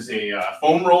 Like this is a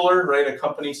foam roller, right? A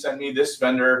company sent me. This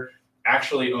vendor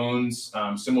actually owns,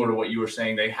 similar to what you were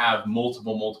saying, they have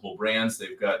multiple brands.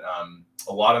 They've got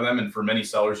a lot of them, and for many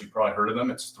sellers, you've probably heard of them.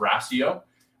 It's Thrasio.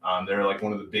 They're like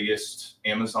one of the biggest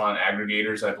Amazon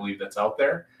aggregators, I believe, that's out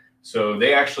there. So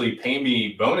they actually pay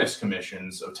me bonus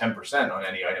commissions of 10% on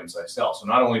any items I sell. So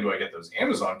not only do I get those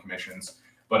Amazon commissions,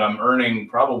 but I'm earning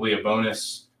probably a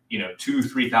bonus,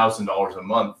 $2,000-$3,000 a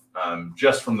month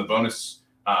just from the bonus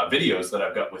videos that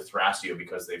I've got with Thrasio,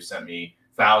 because they've sent me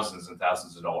thousands and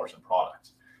thousands of dollars in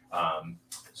product.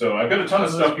 So I've got a ton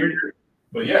of stuff here,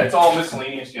 but yeah, it's all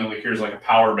miscellaneous. Like here's like a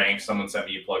power bank. Someone sent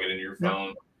me, you plug it into your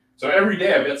phone. So every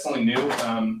day I've got something new,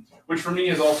 which for me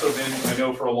has also been, I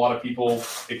know for a lot of people,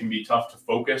 it can be tough to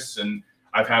focus. And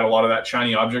I've had a lot of that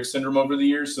shiny object syndrome over the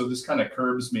years. So this kind of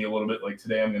curbs me a little bit. Like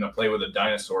today I'm going to play with a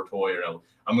dinosaur toy, or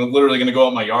I'm literally going to go out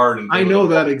in my yard. And I know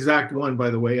that exact one, by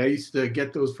the way. I used to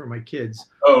get those for my kids.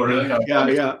 Oh, really?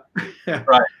 Yeah.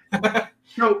 Right.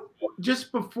 So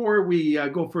just before we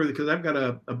go further, because I've got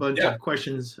a bunch of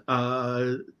questions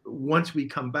once we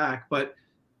come back. But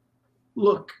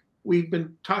look, we've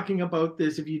been talking about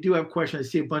this. If you do have questions, I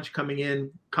see a bunch coming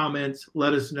in, comments,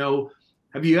 let us know.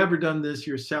 Have you ever done this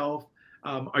yourself?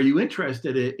 Are you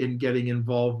interested in getting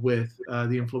involved with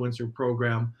the influencer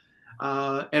program?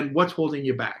 And what's holding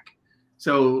you back?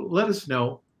 So let us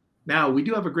know. Now, we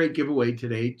do have a great giveaway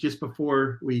today. Just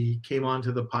before we came on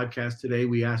to the podcast today,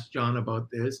 we asked John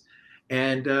about this.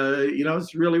 And,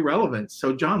 it's really relevant.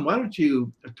 So, John, why don't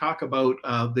you talk about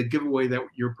the giveaway that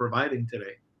you're providing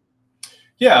today?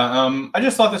 Yeah, I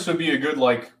just thought this would be a good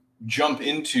jump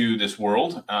into this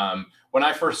world. When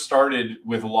I first started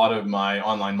with a lot of my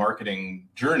online marketing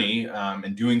journey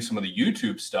and doing some of the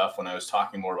YouTube stuff, when I was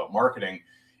talking more about marketing,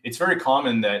 it's very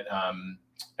common that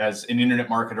as an internet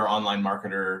marketer, online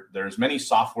marketer, there's many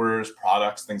softwares,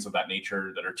 products, things of that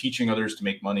nature that are teaching others to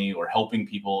make money or helping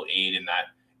people aid in that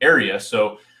area.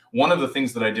 So one of the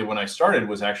things that I did when I started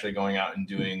was actually going out and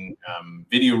doing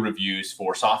video reviews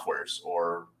for softwares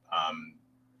or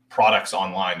products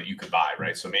online that you could buy,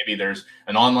 right? So maybe there's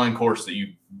an online course that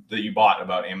you bought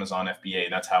about Amazon FBA.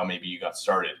 That's how maybe you got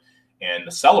started. And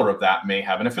the seller of that may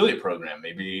have an affiliate program.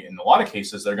 Maybe in a lot of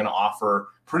cases, they're going to offer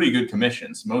pretty good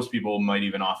commissions. Most people might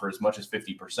even offer as much as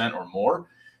 50% or more.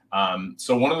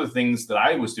 So one of the things that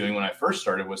I was doing when I first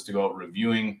started was to go out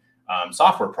reviewing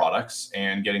software products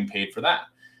and getting paid for that.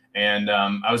 And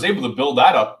I was able to build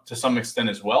that up to some extent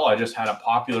as well. I just had a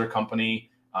popular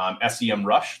company,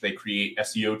 SEMrush. They create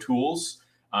SEO tools,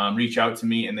 reach out to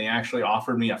me, and they actually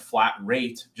offered me a flat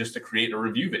rate just to create a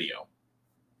review video.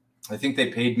 I think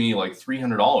they paid me like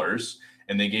 $300,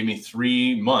 and they gave me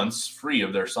 3 months free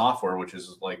of their software, which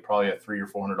is like probably a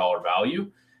 $300 or $400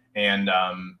 value. And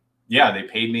they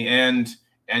paid me, and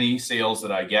any sales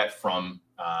that I get from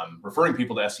referring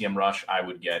people to SEMrush, I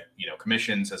would get,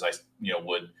 commissions as I,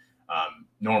 would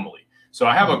normally. So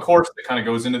I have a course that kind of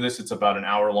goes into this. It's about an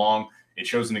hour long. It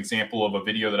shows an example of a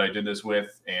video that I did this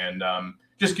with, and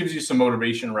just gives you some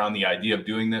motivation around the idea of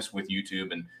doing this with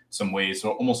YouTube and some ways,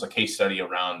 so almost a case study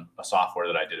around a software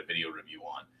that I did a video review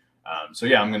on. So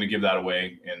yeah, I'm going to give that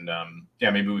away, and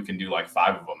maybe we can do like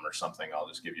 5 of them or something. I'll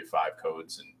just give you 5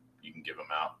 codes and you can give them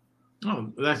out.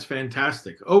 Oh, that's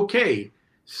fantastic. Okay,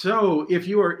 so if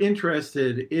you are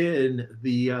interested in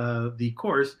the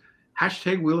course,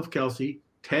 hashtag Wheel of Kelsey,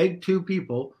 tag 2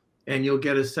 people, and you'll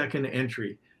get a second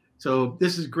entry. So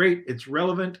this is great. It's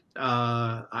relevant.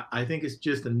 I think it's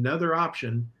just another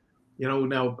option.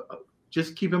 Now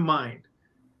just keep in mind,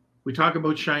 we talk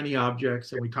about shiny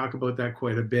objects and we talk about that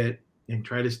quite a bit and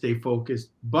try to stay focused,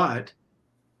 but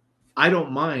I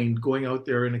don't mind going out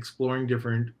there and exploring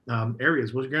different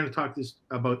areas. We're going to talk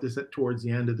about this towards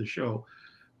the end of the show,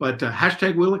 but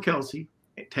hashtag Wheel of Kelsey,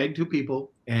 tag 2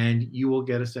 people, and you will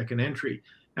get a second entry.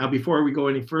 Now, before we go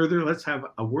any further, let's have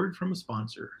a word from a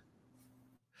sponsor.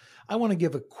 I want to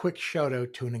give a quick shout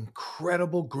out to an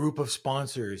incredible group of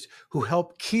sponsors who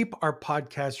help keep our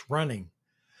podcast running.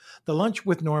 The Lunch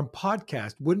with Norm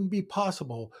podcast wouldn't be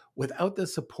possible without the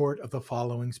support of the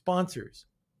following sponsors: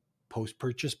 Post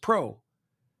Purchase Pro,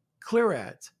 Clear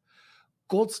Ads,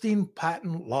 Goldstein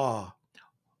Patent Law,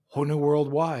 Honu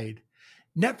Worldwide,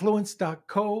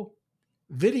 Netfluence.co,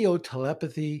 Video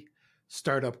Telepathy,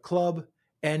 Startup Club,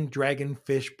 and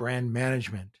Dragonfish Brand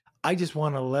Management. I just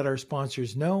want to let our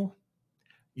sponsors know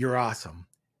you're awesome.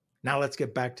 Now let's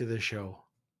get back to the show.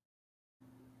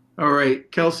 All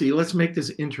right, Kelsey, let's make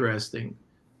this interesting.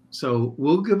 So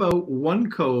we'll give out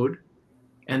 1 code,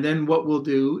 and then what we'll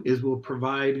do is we'll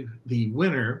provide the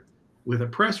winner with a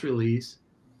press release,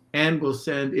 and we'll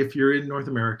send, if you're in North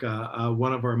America,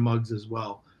 one of our mugs as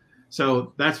well.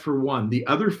 So that's for 1. The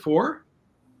other 4,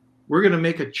 we're going to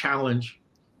make a challenge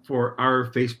for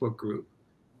our Facebook group.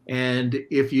 And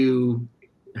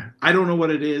I don't know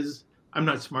what it is. I'm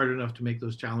not smart enough to make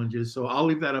those challenges. So I'll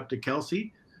leave that up to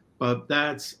Kelsey, but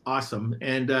that's awesome.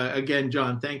 And again,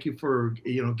 John, thank you for,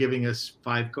 giving us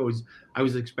 5 codes. I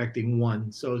was expecting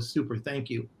 1. So super. Thank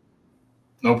you.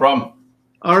 No problem.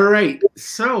 All right.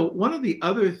 So one of the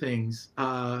other things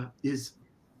is,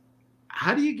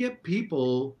 how do you get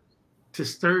people to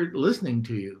start listening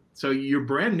to you? So you're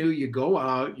brand new, you go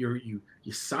out, you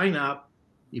sign up,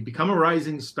 you become a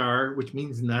rising star, which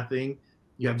means nothing.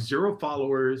 You have 0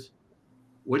 followers.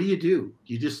 What do? Do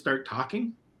you just start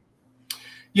talking?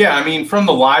 Yeah, I mean, from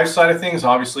the live side of things,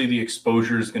 obviously the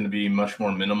exposure is going to be much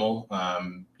more minimal.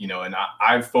 And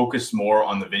I've focused more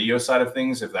on the video side of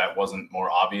things, if that wasn't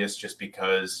more obvious, just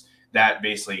because that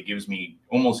basically gives me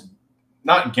almost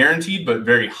not guaranteed, but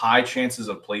very high chances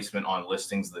of placement on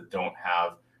listings that don't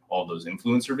have all those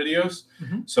influencer videos.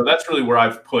 Mm-hmm. So that's really where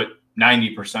I've put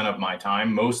 90% of my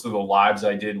time. Most of the lives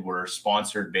I did were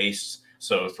sponsored based.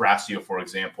 So Thrasio, for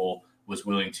example, was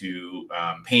willing to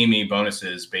pay me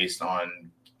bonuses based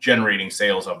on generating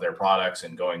sales of their products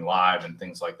and going live and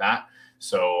things like that.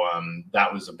 So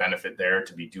that was a benefit there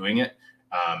to be doing it.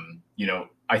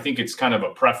 I think it's kind of a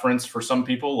preference for some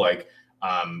people. Like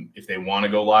if they want to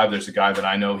go live, there's a guy that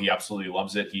I know, he absolutely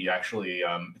loves it. He actually,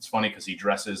 it's funny because he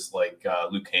dresses like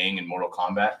Liu Kang in Mortal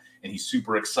Kombat, and he's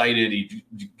super excited. He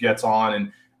gets on,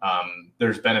 and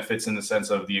there's benefits in the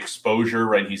sense of the exposure,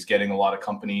 right? He's getting a lot of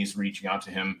companies reaching out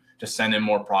to him to send him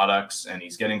more products, and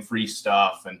he's getting free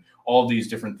stuff and all these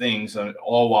different things,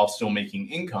 all while still making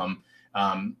income.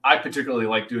 I particularly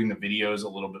like doing the videos a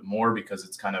little bit more because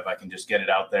it's kind of, I can just get it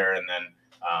out there and then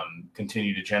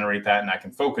continue to generate that. And I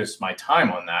can focus my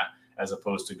time on that as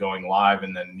opposed to going live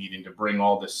and then needing to bring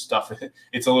all this stuff.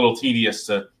 It's a little tedious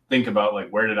to think about, like,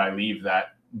 where did I leave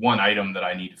that one item that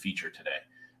I need to feature today?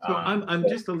 So I'm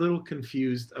just a little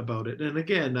confused about it. And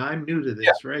again, I'm new to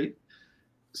this, right?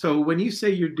 So when you say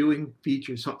you're doing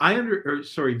features,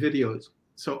 videos.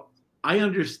 So I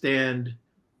understand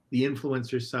the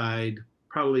influencer side,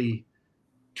 probably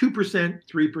 2%,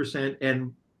 3%.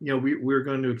 And, we're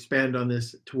going to expand on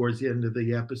this towards the end of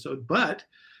the episode. But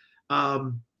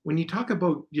when you talk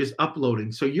about just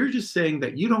uploading, so you're just saying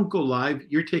that you don't go live,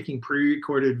 you're taking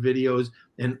pre-recorded videos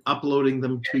and uploading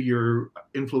them to your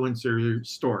influencer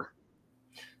store.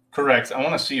 Correct. I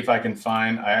want to see if I can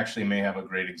find, I actually may have a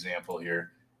great example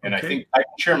here. And okay. I think I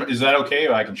can share, is that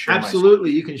okay? I can share.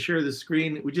 Absolutely. You can share the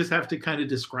screen. We just have to kind of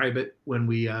describe it when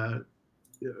we,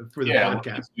 for the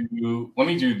podcast. Let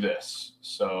me do this.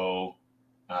 So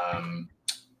I'm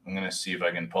going to see if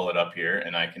I can pull it up here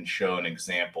and I can show an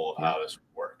example of how this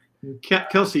would work.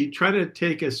 Kelsey, try to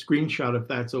take a screenshot if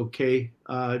that's okay,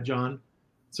 John,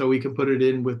 so we can put it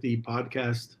in with the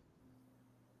podcast.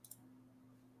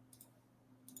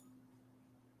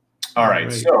 All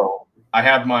right. So I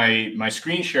have my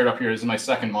screen shared up here. This is my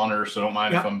second monitor, so don't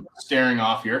mind if I'm staring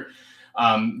off here.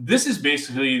 This is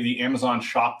basically the Amazon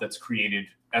shop that's created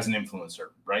as an influencer,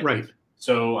 right? Right.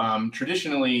 So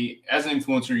traditionally, as an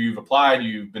influencer, you've applied,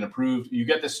 you've been approved, you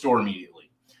get this store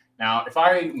immediately. Now, if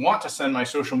I want to send my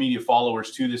social media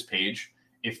followers to this page,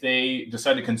 if they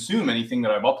decide to consume anything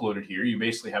that I've uploaded here, you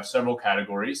basically have several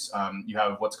categories. You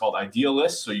have what's called idea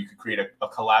lists. So you could create a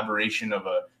collaboration of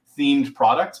a themed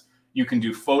product. You can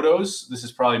do photos. This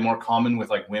is probably more common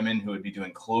with like women who would be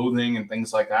doing clothing and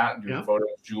things like that, doing photos,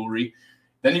 jewelry.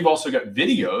 Then you've also got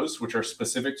videos, which are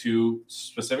specific to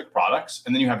specific products.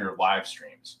 And then you have your live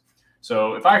streams.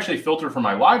 So if I actually filter for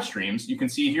my live streams, you can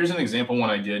see here's an example one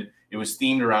I did. It was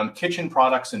themed around kitchen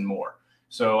products and more.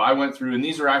 So I went through, and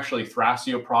these are actually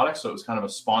Thrasio products. So it was kind of a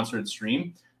sponsored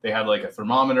stream. They had like a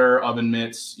thermometer, oven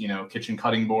mitts, kitchen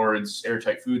cutting boards,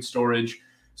 airtight food storage.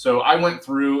 So I went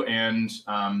through and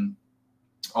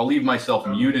I'll leave myself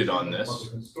muted on this.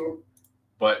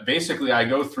 But basically I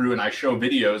go through and I show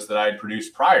videos that I had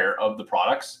produced prior of the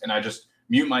products, and I just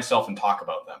mute myself and talk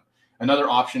about them. Another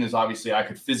option is obviously I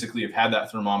could physically have had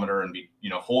that thermometer and be,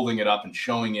 holding it up and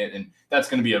showing it. And that's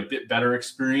going to be a bit better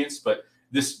experience, but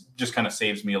this just kind of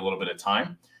saves me a little bit of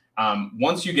time.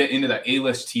 Once you get into that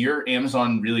A-list tier,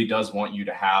 Amazon really does want you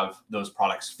to have those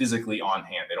products physically on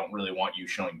hand. They don't really want you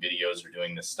showing videos or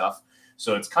doing this stuff.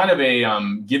 So it's kind of a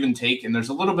give and take. And there's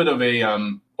a little bit of a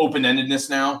open-endedness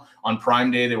now. On Prime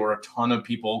Day, there were a ton of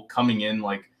people coming in,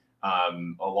 like a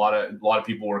lot of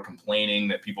people were complaining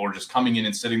that people were just coming in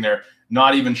and sitting there,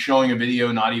 not even showing a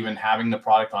video, not even having the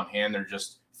product on hand. They're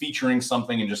just featuring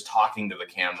something and just talking to the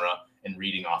camera and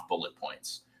reading off bullet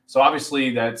points. So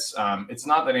obviously that's, it's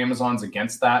not that Amazon's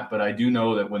against that, but I do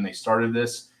know that when they started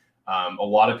this, a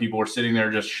lot of people were sitting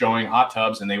there just showing hot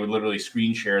tubs, and they would literally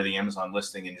screen share the Amazon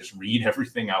listing and just read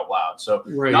everything out loud. So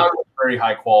not very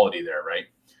high quality there, right?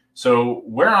 So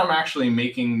where I'm actually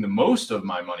making the most of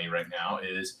my money right now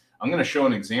is I'm going to show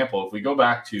an example. If we go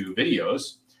back to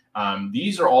videos,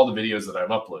 these are all the videos that I've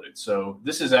uploaded. So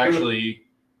this is actually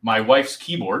my wife's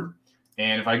keyboard.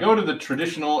 And if I go to the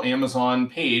traditional Amazon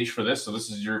page for this, so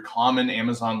this is your common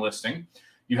Amazon listing,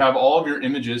 you have all of your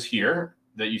images here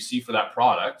that you see for that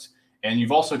product. And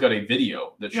you've also got a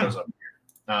video that shows up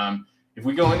here. If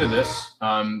we go into this,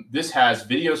 this has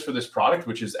videos for this product,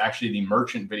 which is actually the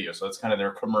merchant video. So that's kind of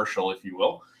their commercial, if you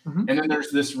will. Mm-hmm. And then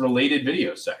there's this related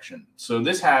video section. So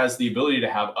this has the ability to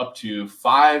have up to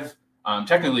 5,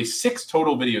 technically 6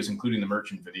 total videos, including the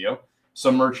merchant video.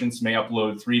 Some merchants may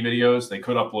upload 3 videos. They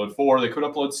could upload 4. They could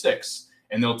upload 6,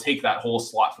 and they'll take that whole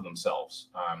slot for themselves.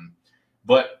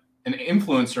 But an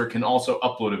influencer can also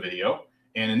upload a video.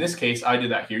 And in this case, I did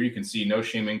that here. You can see No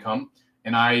Shame Income.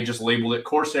 And I just labeled it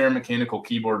Corsair Mechanical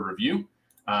Keyboard Review.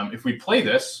 If we play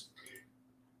this,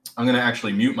 I'm going to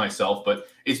actually mute myself, but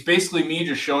it's basically me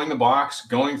just showing the box,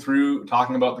 going through,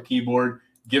 talking about the keyboard,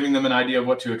 giving them an idea of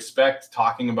what to expect,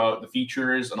 talking about the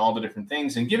features and all the different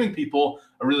things, and giving people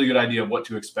a really good idea of what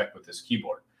to expect with this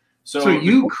keyboard. So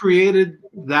you created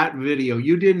that video.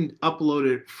 You didn't upload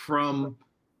it from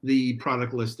the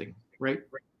product listing, right?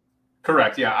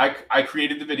 Correct. Yeah, I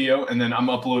created the video, and then I'm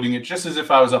uploading it just as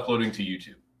if I was uploading to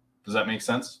YouTube. Does that make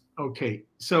sense? Okay.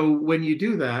 So when you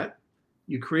do that,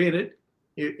 you create it.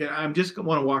 I'm just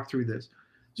want to walk through this.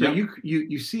 So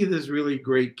you see this really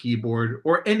great keyboard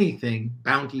or anything,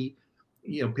 Bounty,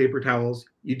 paper towels.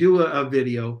 You do a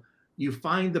video. You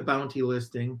find the Bounty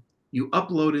listing. You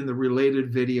upload in the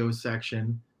related video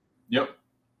section. Yep.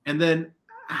 And then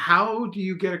how do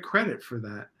you get a credit for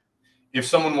that? If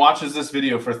someone watches this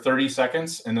video for 30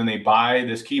 seconds and then they buy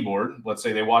this keyboard, let's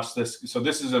say they watch this. So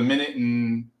this is a minute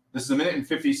and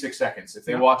 56 seconds. If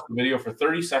they watch the video for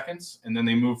 30 seconds and then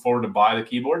they move forward to buy the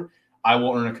keyboard, I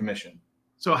will earn a commission.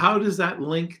 So how does that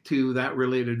link to that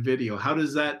related video? How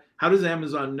does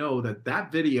Amazon know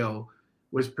that video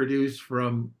was produced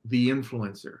from the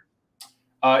influencer?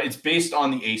 It's based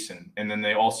on the ASIN. And then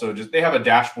they also they have a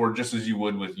dashboard just as you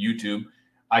would with YouTube.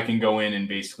 I can go in and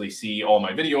basically see all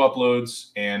my video uploads,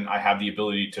 and I have the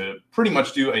ability to pretty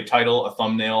much do a title, a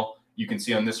thumbnail. You can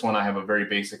see on this one, I have a very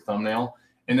basic thumbnail.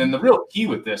 And then the real key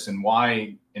with this, and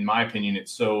why, in my opinion,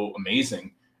 it's so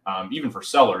amazing, even for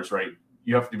sellers, right?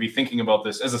 You have to be thinking about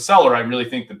this. As a seller, I really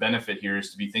think the benefit here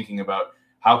is to be thinking about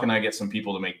how can I get some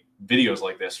people to make videos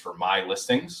like this for my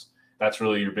listings? That's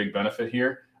really your big benefit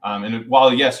here. And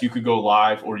while, yes, you could go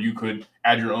live or you could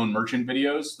add your own merchant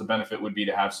videos, the benefit would be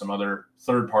to have some other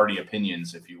third-party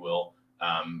opinions, if you will,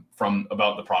 from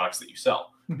about the products that you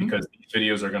sell, because these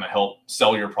videos are going to help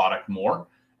sell your product more.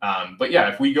 But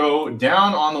yeah, if we go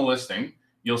down on the listing,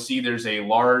 you'll see there's a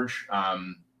large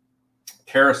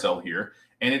carousel here.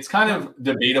 And it's kind of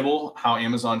debatable how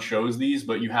Amazon shows these,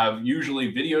 but you have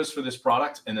usually videos for this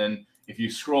product. And then if you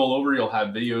scroll over, you'll have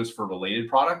videos for related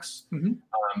products.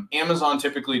 Amazon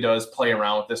typically does play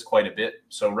around with this quite a bit.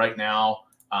 So right now,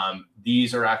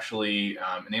 these are actually,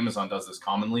 and Amazon does this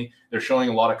commonly, they're showing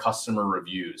a lot of customer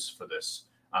reviews for this.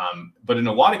 But in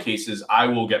a lot of cases, I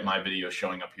will get my video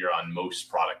showing up here on most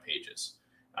product pages.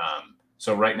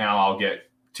 So right now I'll get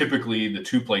typically the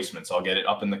 2 placements. I'll get it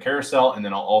up in the carousel, and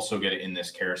then I'll also get it in this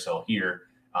carousel here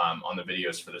on the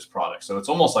videos for this product. So it's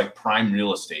almost like prime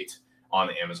real estate on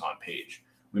the Amazon page.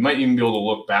 We might even be able to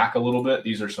look back a little bit.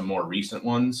 These are some more recent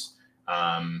ones.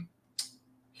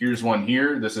 Here's one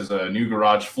here. This is a new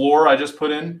garage floor I just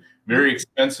put in. Very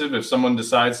expensive. If someone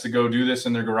decides to go do this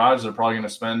in their garage, they're probably going to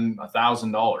spend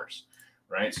 $1,000,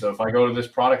 right? So if I go to this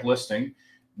product listing,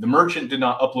 the merchant did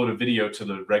not upload a video to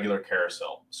the regular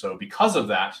carousel. So because of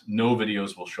that, no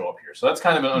videos will show up here. So that's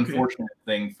kind of an unfortunate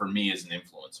thing for me as an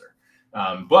influencer.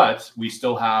 But we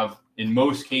still have, in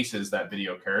most cases, that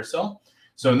video carousel.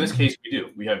 So in this case, we do.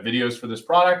 We have videos for this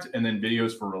product and then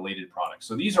videos for related products.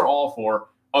 So these are all for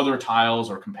other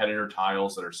tiles or competitor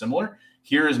tiles that are similar.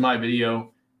 Here is my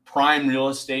video, prime real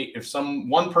estate. If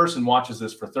one person watches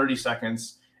this for 30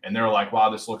 seconds and they're like, wow,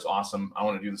 this looks awesome, I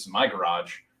want to do this in my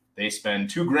garage. They spend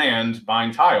 $2,000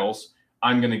 buying tiles.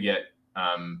 I'm going to get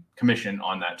commission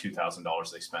on that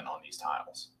 $2,000 they spent on these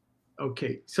tiles.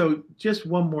 Okay, so just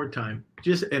one more time,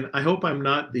 and I hope I'm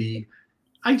not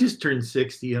I just turned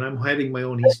 60 and I'm hiding my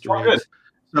own Easter eggs.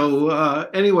 So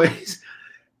anyways,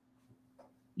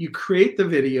 you create the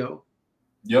video.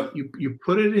 Yep. You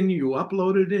put it in, you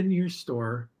upload it in your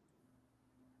store.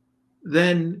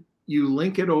 Then you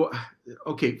link it.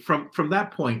 Okay, from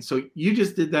that point. So you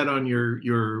just did that on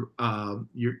your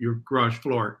garage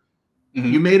floor.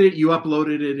 You made it. You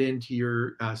uploaded it into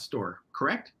your store.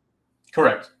 Correct.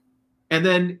 Correct. And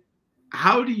then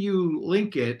how do you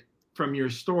link it from your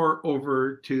store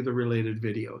over to the related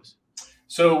videos?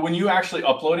 So when you actually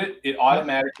upload it, it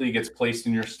automatically gets placed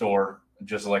in your store,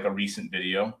 just like a recent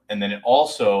video. And then it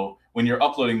also, when you're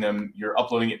uploading them, you're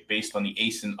uploading it based on the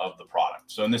ASIN of the product.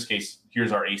 So in this case,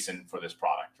 here's our ASIN for this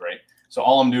product, right? So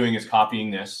all I'm doing is copying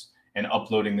this and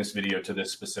uploading this video to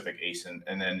this specific ASIN.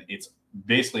 And then it's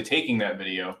basically taking that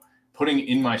video, putting it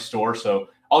in my store. So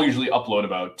I'll usually upload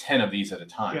about 10 of these at a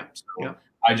time.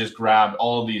 I just grabbed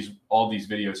all these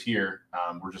videos here.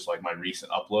 Were just like my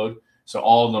recent upload. So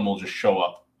all of them will just show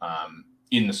up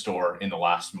in the store in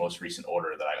the most recent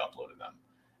order that I uploaded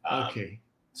them. Okay.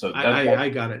 So I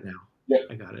got it now. Yeah.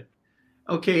 I got it.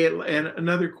 Okay. And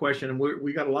another question, and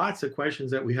we got lots of questions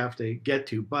that we have to get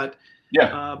to, but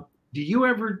do you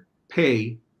ever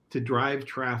pay to drive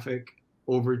traffic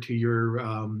over to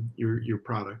your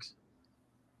products?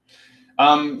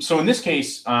 So in this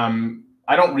case,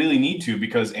 I don't really need to,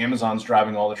 because Amazon's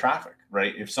driving all the traffic,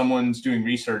 right? If someone's doing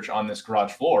research on this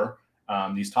garage floor,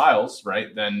 these tiles,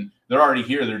 right, then they're already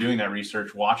here. They're doing that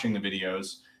research, watching the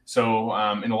videos. So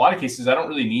in a lot of cases, I don't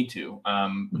really need to.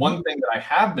 One thing that I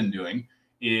have been doing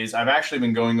is I've actually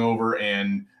been going over,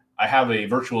 and I have a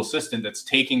virtual assistant that's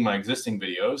taking my existing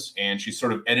videos, and she's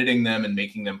sort of editing them and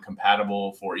making them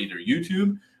compatible for either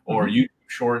YouTube or YouTube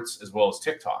Shorts as well as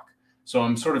TikTok. So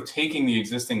I'm sort of taking the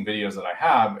existing videos that I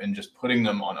have and just putting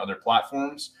them on other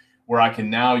platforms where I can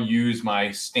now use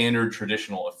my standard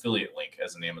traditional affiliate link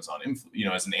as an Amazon,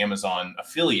 as an Amazon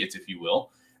affiliate, if you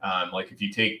will. Like if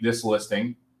you take this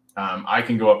listing, I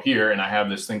can go up here and I have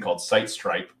this thing called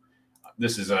SiteStripe.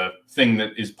 This is a thing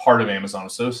that is part of Amazon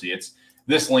Associates.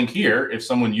 This link here, if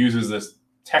someone uses this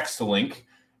text to link,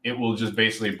 it will just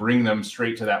basically bring them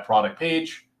straight to that product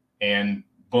page, and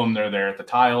boom, they're there at the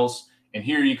tiles. And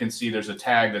here you can see there's a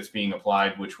tag that's being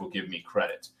applied, which will give me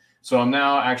credit. So I'm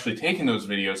now actually taking those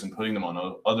videos and putting them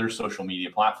on other social media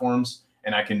platforms,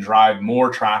 and I can drive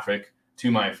more traffic to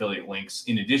my affiliate links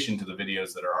in addition to the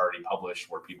videos that are already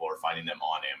published where people are finding them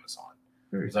on Amazon.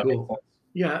 Does that make sense?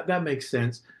 Yeah, that makes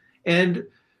sense. And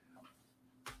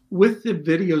with the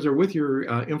videos or with your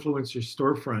influencer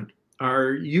storefront,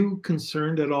 are you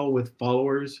concerned at all with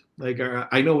followers? Like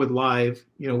I know with live,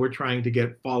 we're trying to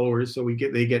get followers, so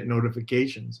they get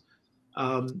notifications.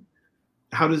 How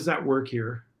does that work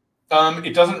here?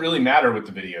 It doesn't really matter with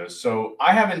the videos. So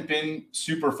I haven't been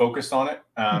super focused on it,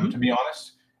 to be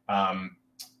honest.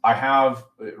 I have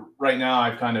right now,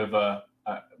 I've kind of,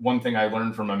 one thing I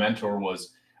learned from my mentor was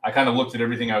I kind of looked at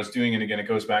everything I was doing. And again, it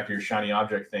goes back to your shiny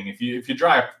object thing. If you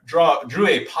drew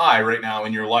a pie right now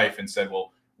in your life and said,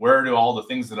 well, where do all the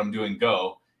things that I'm doing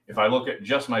go? If I look at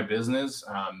just my business,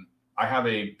 I have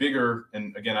a bigger,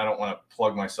 and again, I don't want to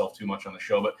plug myself too much on the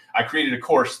show, but I created a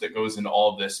course that goes into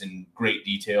all of this in great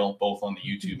detail, both on the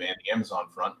YouTube and the Amazon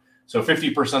front. So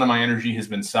 50% of my energy has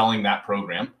been selling that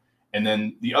program. And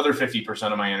then the other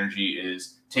 50% of my energy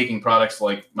is taking products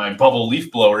like my bubble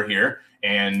leaf blower here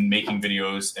and making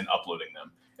videos and uploading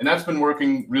them. And that's been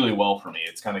working really well for me.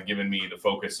 It's kind of given me the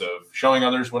focus of showing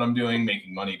others what I'm doing,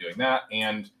 making money doing that,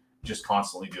 and just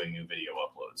constantly doing new video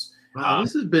uploads. Wow,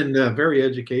 this has been very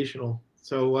educational.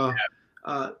 So,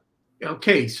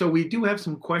 okay, so we do have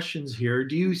some questions here.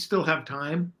 Do you still have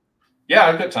time? Yeah,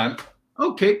 I've got time.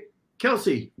 Okay,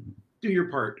 Kelsey, do your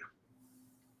part.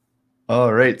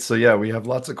 All right. So yeah, we have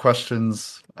lots of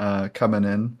questions coming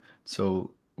in.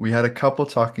 So we had a couple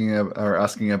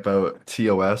asking about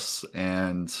TOS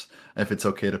and if it's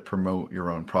okay to promote your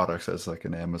own products as like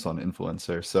an Amazon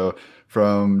influencer. So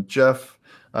from Jeff,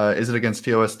 is it against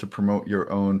TOS to promote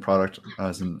your own product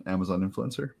as an Amazon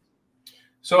influencer?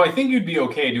 So I think you'd be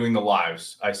okay doing the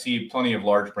lives. I see plenty of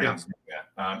large brands doing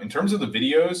that. In terms of the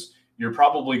videos, you're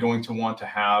probably going to want to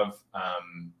have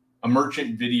a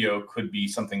merchant video could be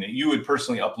something that you would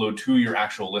personally upload to your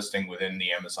actual listing within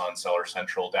the Amazon Seller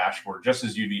Central dashboard, just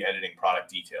as you'd be editing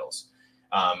product details.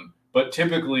 But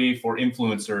typically for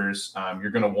influencers,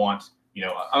 you're going to want,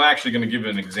 I'm actually going to give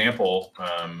an example.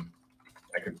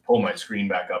 I could pull my screen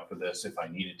back up for this if I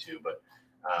needed to, but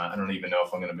I don't even know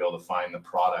if I'm going to be able to find the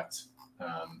product.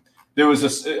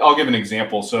 I'll give an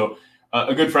example. So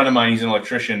a good friend of mine, he's an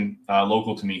electrician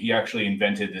local to me. He actually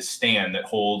invented this stand that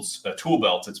holds a tool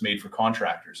belt that's made for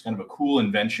contractors. Kind of a cool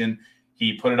invention.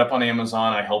 He put it up on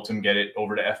Amazon. I helped him get it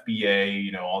over to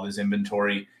FBA, all this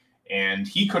inventory. And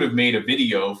he could have made a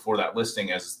video for that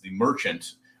listing as the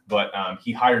merchant, but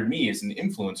he hired me as an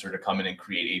influencer to come in and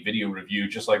create a video review,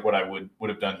 just like what I would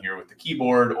have done here with the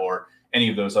keyboard or any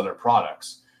of those other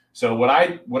products. So what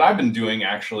I've been doing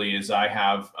actually is I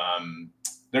have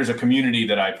there's a community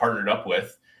that I partnered up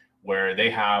with where they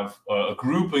have a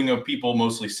grouping of people,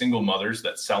 mostly single mothers,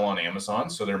 that sell on Amazon.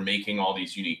 So they're making all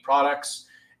these unique products,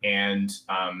 and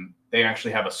they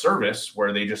actually have a service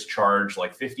where they just charge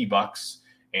like $50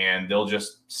 and they'll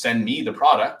just send me the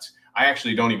product. I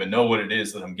actually don't even know what it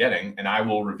is that I'm getting, and I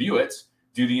will review it,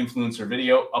 do the influencer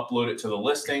video, upload it to the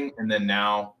listing, and then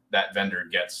now that vendor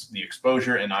gets the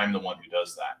exposure and I'm the one who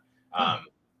does that.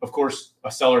 Of course,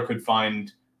 a seller could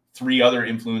find 3 other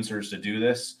influencers to do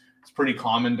this. It's pretty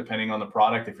common depending on the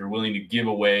product. If you're willing to give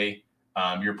away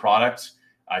your product,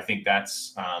 I think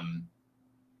that's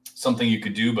something you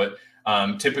could do. But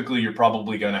typically you're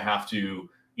probably going to have to,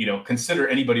 consider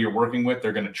anybody you're working with,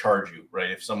 they're going to charge you,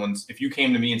 right? If you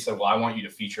came to me and said, well, I want you to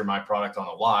feature my product on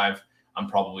a live, I'm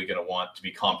probably going to want to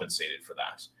be compensated for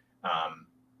that.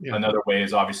 Another way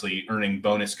is obviously earning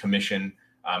bonus commission.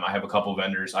 I have a couple of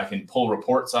vendors. I can pull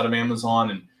reports out of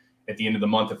Amazon, and at the end of the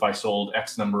month, if I sold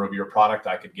X number of your product,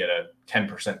 I could get a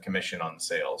 10% commission on the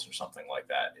sales or something like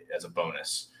that as a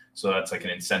bonus. So that's like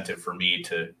an incentive for me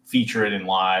to feature it in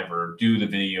live or do the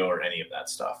video or any of that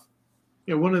stuff.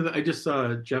 Yeah, I just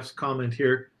saw Jeff's comment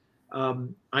here.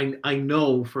 I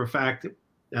know for a fact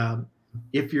that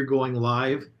if you're going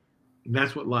live, and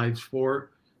that's what live's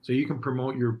for, so you can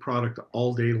promote your product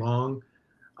all day long.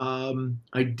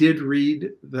 I did read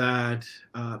that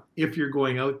if you're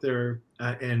going out there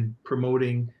and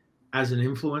promoting as an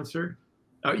influencer,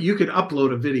 you could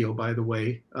upload a video, by the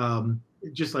way,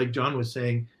 just like John was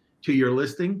saying, to your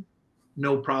listing,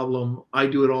 no problem. I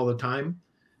do it all the time.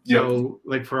 So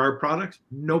like for our products,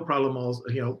 no problem.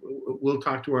 We'll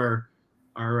talk to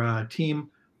our team,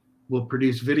 we'll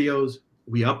produce videos,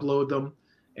 we upload them,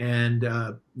 and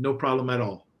no problem at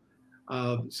all.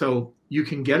 So you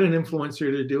can get an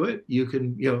influencer to do it. You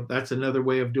can, that's another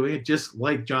way of doing it, just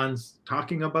like John's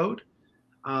talking about.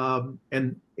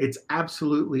 And it's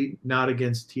absolutely not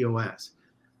against TOS.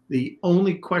 The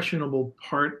only questionable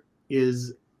part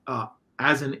is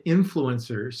as an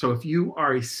influencer. So if you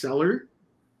are a seller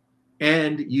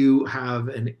and you have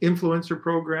an influencer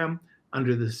program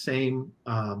under the same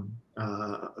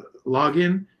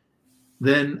login,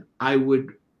 then I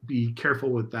would be careful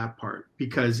with that part,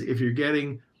 because if you're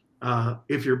getting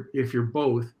if you're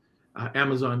both,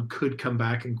 Amazon could come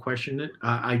back and question it.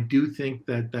 I do think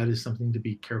that is something to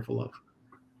be careful of.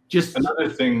 Just another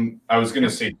thing I was going to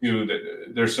say too,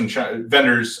 that there's some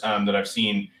vendors that I've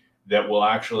seen that will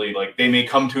actually, like, they may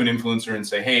come to an influencer and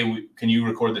say, hey, can you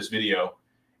record this video?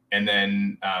 And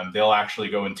then they'll actually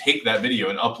go and take that video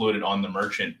and upload it on the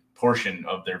merchant portion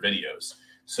of their videos.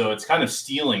 So it's kind of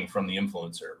stealing from the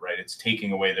influencer, right? It's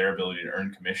taking away their ability to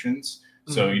earn commissions.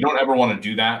 So you don't ever want to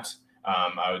do that.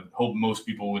 I would hope most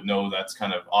people would know that's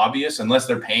kind of obvious, unless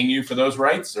they're paying you for those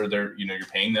rights, or you're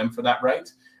paying them for that right.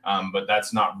 But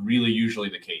that's not really usually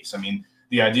the case. I mean,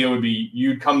 the idea would be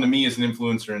you'd come to me as an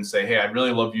influencer and say, hey, I'd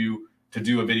really love you to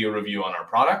do a video review on our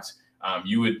product.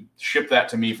 You would ship that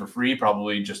to me for free,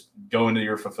 probably just go into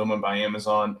your fulfillment by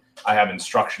Amazon. I have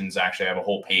instructions. Actually, I have a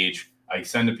whole page I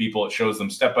send to people. It shows them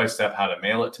step-by-step how to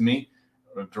mail it to me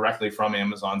directly from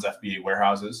Amazon's FBA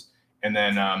warehouses. And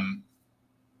then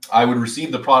I would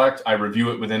receive the product. I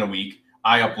review it within a week.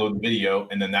 I upload the video,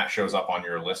 and then that shows up on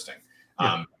your listing.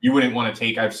 Yeah. You wouldn't want to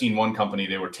take, I've seen one company,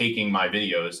 they were taking my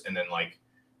videos and then like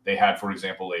they had, for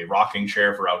example, a rocking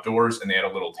chair for outdoors and they had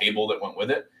a little table that went with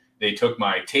it. They took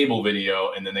my table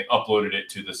video and then they uploaded it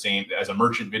to the same as a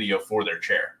merchant video for their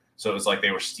chair. So it was like they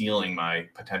were stealing my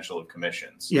potential of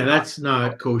commissions. Yeah, that's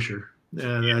not kosher.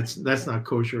 That's not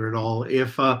kosher at all.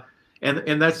 If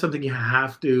and that's something you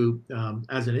have to,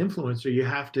 as an influencer, you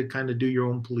have to kind of do your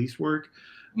own police work.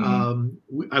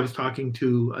 Mm-hmm. I was talking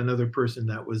to another person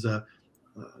that was a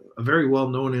very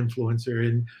well-known influencer,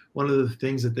 and one of the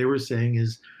things that they were saying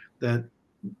is that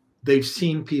they've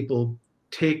seen people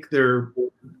take their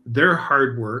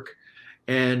hard work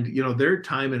and their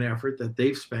time and effort that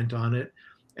they've spent on it,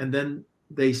 and then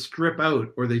they strip out,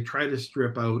 or they try to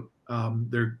strip out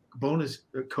their bonus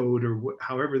code or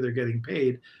however they're getting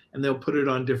paid, and they'll put it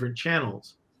on different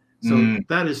channels. So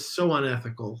that is so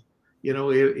unethical.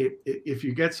 If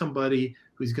you get somebody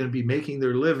who's going to be making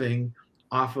their living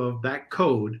off of that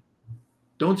code,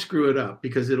 don't screw it up,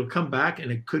 because it'll come back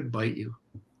and it could bite you.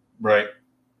 Right.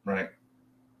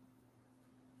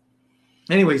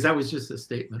 Anyways, that was just a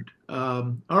statement.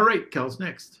 All right, Kel's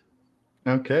next.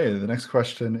 Okay, the next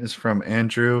question is from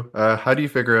Andrew. How do you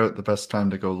figure out the best time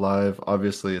to go live?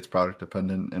 Obviously, it's product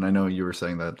dependent, and I know you were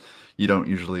saying that you don't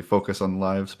usually focus on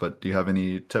lives, but do you have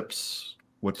any tips?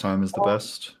 What time is the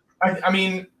best? I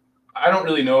mean, I don't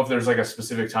really know if there's like a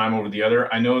specific time over the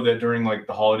other. I know that during like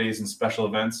the holidays and special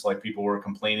events, like people were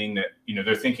complaining that,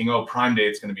 they're thinking, oh, Prime Day,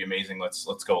 it's going to be amazing. Let's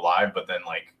go live. But then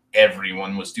like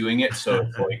everyone was doing it. So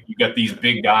like you got these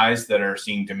big guys that are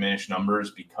seeing diminished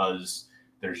numbers because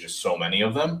there's just so many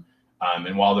of them.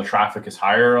 And while the traffic is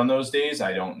higher on those days,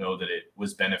 I don't know that it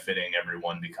was benefiting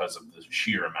everyone because of the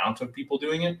sheer amount of people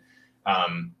doing it.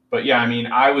 But yeah, I mean,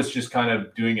 I was just kind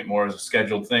of doing it more as a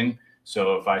scheduled thing.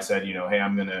 So if I said, hey,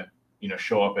 I'm going to,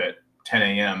 show up at 10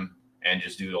 a.m. and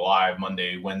just do the live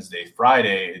Monday, Wednesday,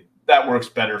 Friday, that works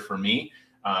better for me.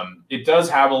 It does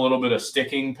have a little bit of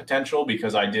sticking potential,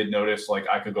 because I did notice like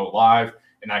I could go live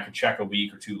and I could check a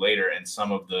week or two later and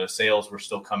some of the sales were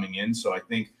still coming in. So I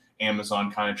think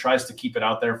Amazon kind of tries to keep it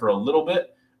out there for a little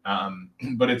bit,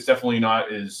 but it's definitely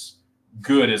not as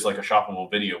good as like a shoppable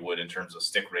video would in terms of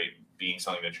stick rate being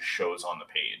something that just shows on the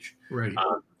page. Right.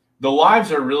 The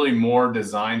lives are really more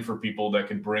designed for people that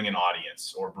can bring an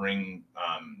audience or bring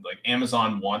like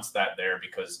Amazon wants that there,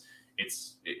 because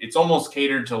it's almost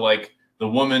catered to like the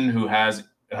woman who has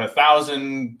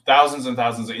thousands and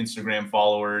thousands of Instagram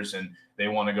followers, and they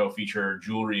want to go feature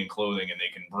jewelry and clothing, and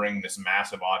they can bring this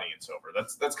massive audience over.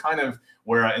 That's kind of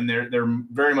where, and they're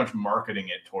very much marketing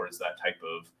it towards that type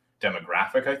of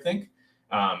demographic, I think.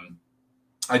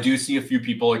 I do see a few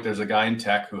people, like there's a guy in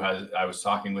tech I was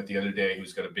talking with the other day,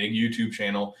 who's got a big YouTube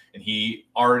channel, and he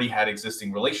already had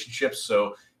existing relationships.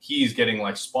 So he's getting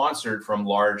like sponsored from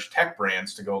large tech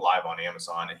brands to go live on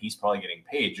Amazon, and he's probably getting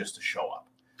paid just to show up.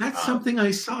 That's something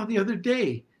I saw the other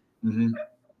day,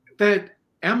 that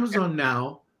Amazon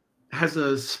now has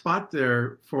a spot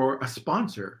there for a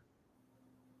sponsor.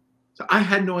 So I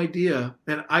had no idea.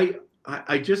 And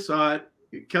I just saw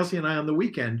it, Kelsey and I, on the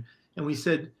weekend, and we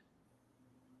said,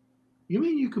 you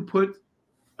mean you could put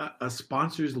a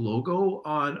sponsor's logo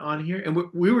on here? And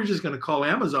we were just going to call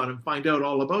Amazon and find out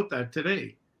all about that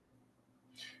today.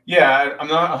 Yeah, I'm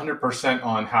not 100%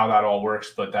 on how that all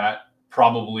works, but that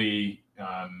probably,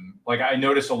 like I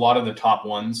noticed a lot of the top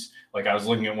ones, like I was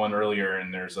looking at one earlier,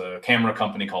 and there's a camera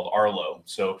company called Arlo.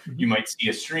 So you might see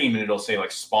a stream and it'll say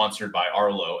like sponsored by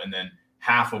Arlo. And then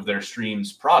half of their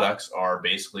streams products are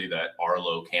basically that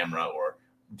Arlo camera or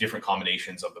different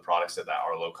combinations of the products that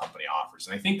Arlo company offers.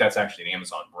 And I think that's actually an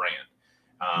Amazon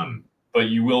brand. But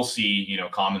you will see,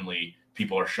 commonly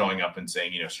people are showing up and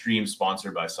saying, stream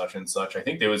sponsored by such and such. I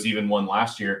think there was even one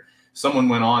last year, someone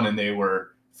went on and they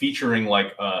were featuring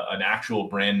like an actual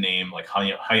brand name, like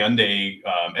Hyundai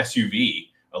SUV,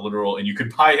 a literal, and you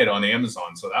could buy it on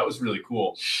Amazon. So that was really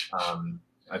cool.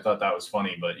 I thought that was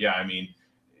funny, but yeah, I mean,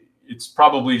 it's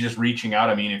probably just reaching out.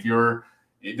 I mean, if you're,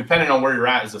 depending on where you're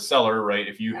at as a seller, right?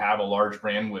 If you have a large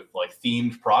brand with like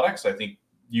themed products, I think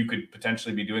you could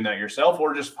potentially be doing that yourself,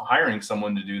 or just hiring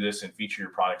someone to do this and feature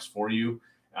your products for you.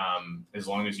 As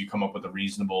long as you come up with a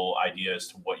reasonable idea as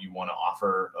to what you want to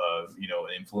offer,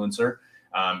 an influencer.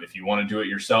 If you want to do it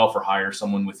yourself or hire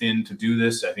someone within to do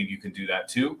this, I think you can do that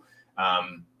too.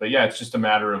 But yeah, it's just a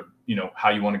matter of how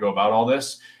you want to go about all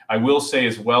this. I will say,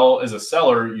 as well, as a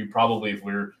seller, you probably, if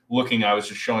we're looking, I was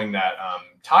just showing that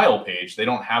Tile page, they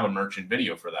don't have a merchant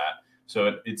video for that.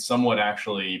 So it somewhat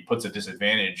actually puts a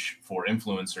disadvantage for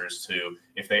influencers to,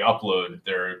 if they upload,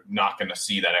 they're not going to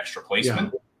see that extra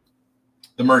placement. Yeah.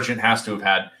 The merchant has to have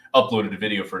had uploaded a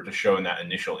video for it to show in that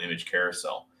initial image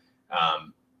carousel.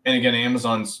 And again,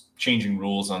 Amazon's changing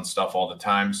rules on stuff all the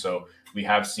time. So we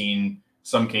have seen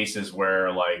some cases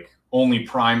where like only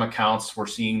Prime accounts were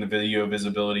seeing the video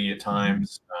visibility at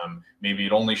times. Maybe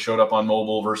it only showed up on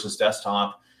mobile versus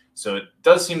desktop. So it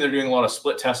does seem they're doing a lot of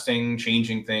split testing,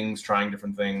 changing things, trying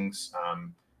different things.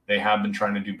 They have been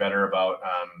trying to do better about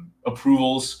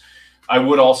approvals. I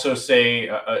would also say,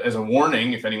 as a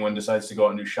warning, if anyone decides to go out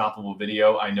and do shoppable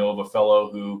video, I know of a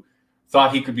fellow who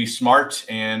thought he could be smart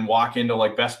and walk into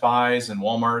like Best Buys and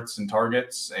Walmarts and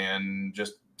Targets and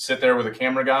just sit there with a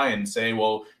camera guy and say,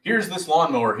 well, here's this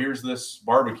lawnmower, here's this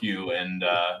barbecue. And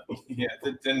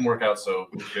it didn't work out so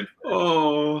good.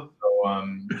 So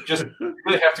just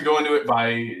really have to go into it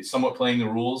by somewhat playing the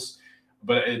rules.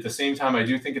 But at the same time, I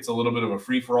do think it's a little bit of a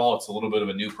free-for-all. It's a little bit of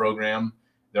a new program.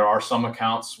 There are some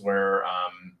accounts where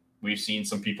we've seen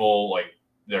some people, like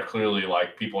they're clearly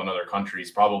like people in other countries,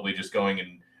 probably just going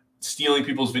and stealing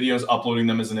people's videos, uploading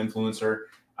them as an influencer.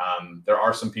 There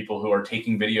are some people who are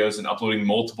taking videos and uploading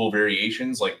multiple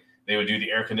variations. Like they would do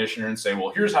the air conditioner and say, well,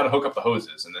 here's how to hook up the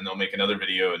hoses. And then they'll make another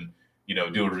video and,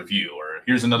 do a review, or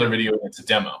here's another video. It's a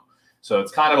demo. So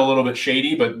it's kind of a little bit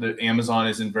shady, but the Amazon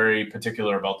isn't very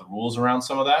particular about the rules around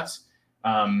some of that.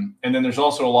 And then there's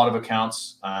also a lot of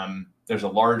accounts. There's a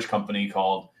large company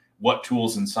called What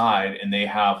Tools Inside, and they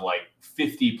have like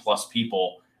 50 plus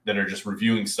people that are just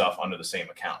reviewing stuff under the same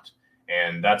account.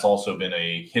 And that's also been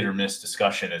a hit or miss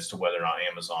discussion as to whether or not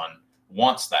Amazon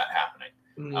wants that happening.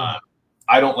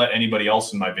 I don't let anybody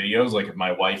else in my videos. Like if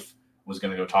my wife was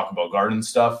going to go talk about garden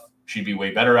stuff, she'd be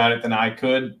way better at it than I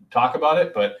could talk about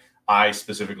it. But I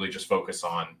specifically just focus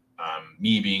on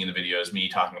me being in the videos, me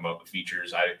talking about the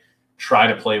features. I try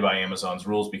to play by Amazon's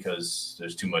rules because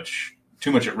there's too much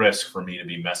at risk for me to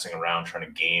be messing around trying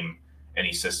to game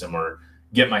any system or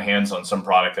get my hands on some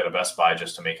product at a Best Buy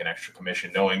just to make an extra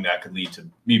commission, knowing that could lead to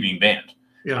me being banned.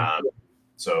 Yeah.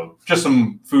 So just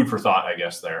some food for thought, I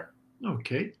guess, there.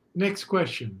 Okay. Next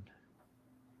question.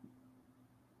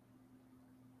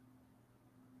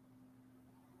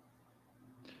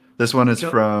 This one is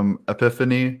from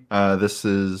Epiphany.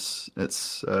 Says,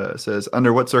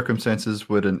 under what circumstances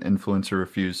would an influencer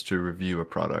refuse to review a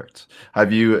product?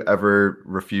 Have you ever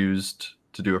refused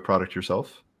to do a product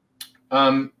yourself?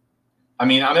 I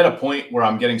mean, I'm at a point where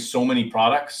I'm getting so many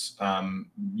products.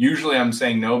 Usually I'm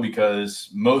saying no because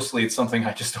mostly it's something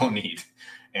I just don't need.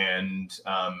 And,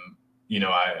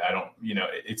 I don't,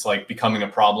 it's like becoming a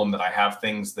problem that I have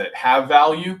things that have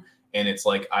value and it's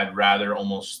like I'd rather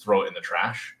almost throw it in the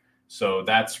trash. So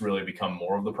that's really become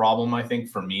more of the problem, I think,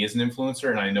 for me as an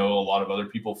influencer. And I know a lot of other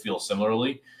people feel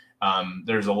similarly.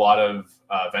 There's a lot of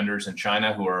vendors in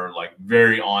China who are like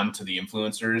very on to the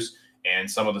influencers. And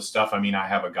some of the stuff, I mean, I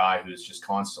have a guy who's just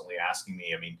constantly asking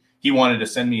me, he wanted to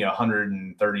send me a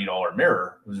 $130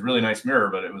 mirror. It was a really nice mirror,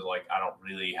 but it was like, I don't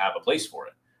really have a place for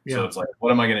it. Yeah. So it's like,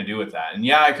 what am I going to do with that? And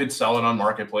yeah, I could sell it on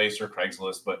Marketplace or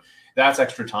Craigslist, but that's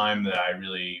extra time that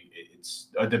it's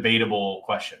a debatable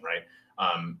question, right?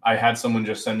 I had someone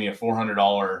just send me a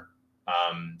 $400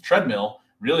 treadmill,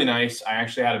 really nice. I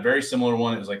actually had a very similar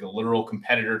one. It was like a literal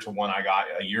competitor to one I got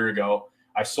a year ago.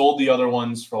 I sold the other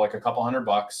ones for like a couple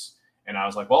 $100. And I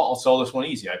was like, well, I'll sell this one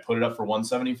easy. I put it up for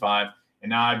 $175. And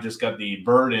now I've just got the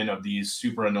burden of these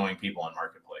super annoying people on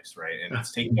Marketplace, right? And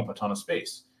it's taking up a ton of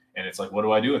space. And it's like, what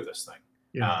do I do with this thing?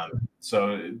 Yeah.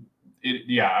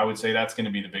 I would say that's going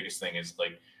to be the biggest thing is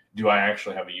like, do I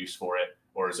actually have a use for it?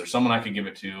 Or is there someone I could give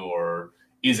it to? Or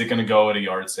is it going to go at a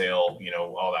yard sale?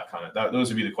 All that kind of, those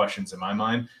would be the questions in my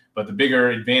mind. But the bigger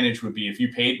advantage would be if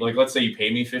you paid, like, let's say you pay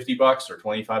me $50 or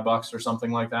 $25 or something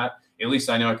like that. At least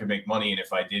I know I could make money. And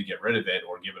if I did get rid of it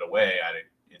or give it away,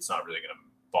 it's not really going to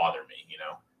bother me,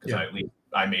 because at least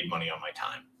I made money on my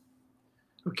time.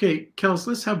 Okay, Kels,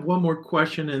 let's have one more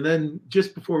question. And then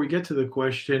just before we get to the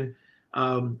question,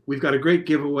 we've got a great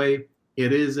giveaway.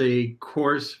 It is a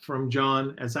course from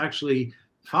John. It's actually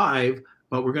 5,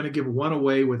 but we're going to give one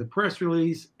away with a press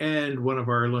release and one of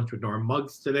our Lunch with Norm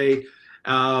mugs today.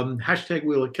 Hashtag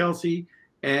Wheel of Kelsey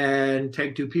and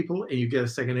tag 2 people and you get a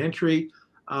second entry.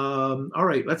 All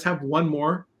right, let's have one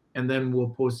more and then we'll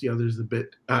post the others a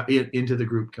bit into the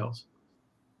group, Kels.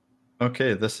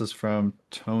 Okay, this is from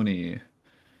Tony.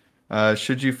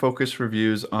 Should you focus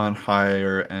reviews on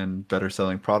higher and better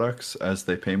selling products as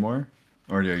they pay more?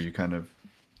 Or are you kind of...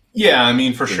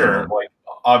 Yeah, for sure. Like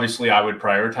obviously I would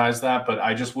prioritize that, but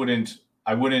I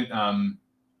wouldn't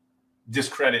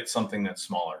discredit something that's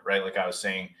smaller, right? Like I was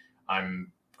saying,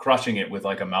 I'm crushing it with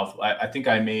like a mouth. I think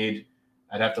I'd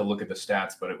have to look at the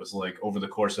stats, but it was like over the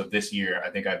course of this year, I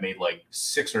think I've made like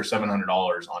 $600 or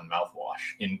 $700 on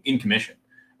mouthwash in commission,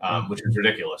 which is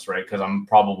ridiculous, right? Because I'm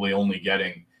probably only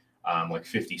getting like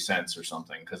 50 cents or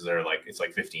something, because it's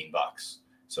like $15.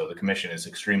 So the commission is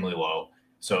extremely low.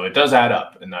 So it does add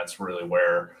up, and that's really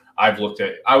where I've looked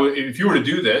at. If you were to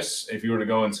do this, if you were to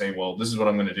go and say, well, this is what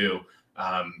I'm going to do,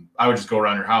 I would just go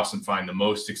around your house and find the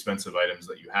most expensive items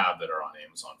that you have that are on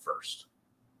Amazon first.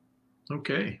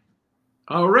 Okay.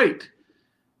 All right.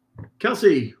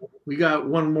 Kelsey, we got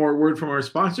one more word from our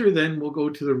sponsor, then we'll go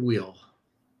to the wheel.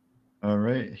 All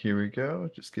right, here we go.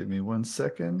 Just give me 1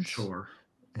 second. Sure.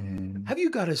 And Have you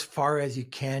got as far as you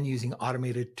can using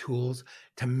automated tools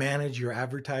to manage your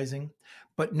advertising,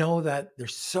 but know that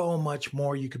there's so much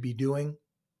more you could be doing?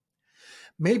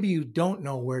 Maybe you don't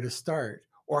know where to start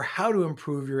or how to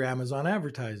improve your Amazon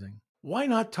advertising. Why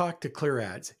not talk to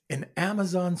ClearAds, an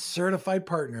Amazon certified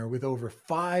partner with over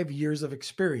 5 years of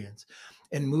experience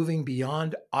in moving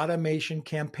beyond automation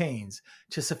campaigns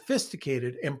to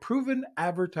sophisticated and proven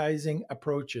advertising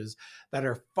approaches that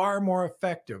are far more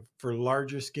effective for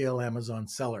larger scale Amazon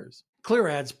sellers.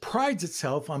 ClearAds prides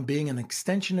itself on being an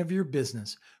extension of your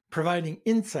business, providing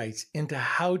insights into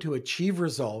how to achieve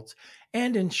results,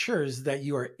 and ensures that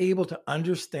you are able to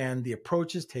understand the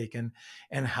approaches taken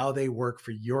and how they work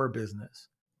for your business.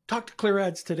 Talk to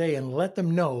ClearAds today and let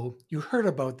them know you heard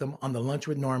about them on the Lunch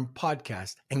with Norm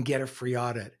podcast and get a free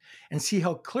audit, and see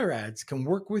how ClearAds can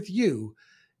work with you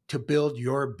to build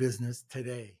your business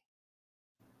today.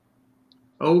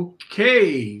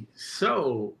 Okay.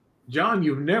 So, John,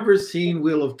 you've never seen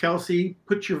Wheel of Kelsey.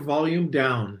 Put your volume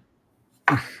down.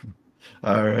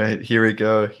 all right, here we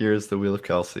go. Here's the Wheel of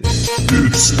Kelsey.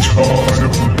 It's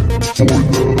time for the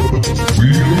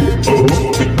Wheel of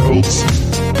Kelsey.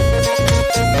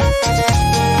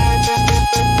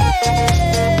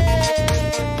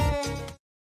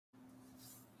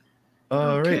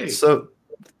 All Okay. right, so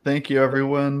thank you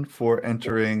everyone for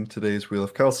entering today's Wheel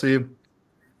of Kelsey. And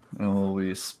we'll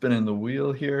be spinning the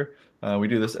wheel here. We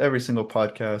do this every single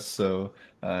podcast, so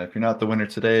if you're not the winner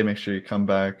today, make sure you come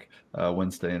back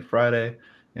Wednesday and Friday.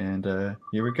 And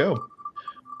here we go.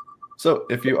 So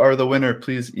if you are the winner,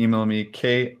 please email me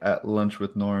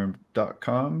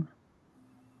k@lunchwithnorm.com.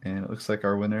 And it looks like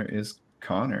our winner is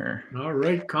Connor. All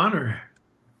right, Connor.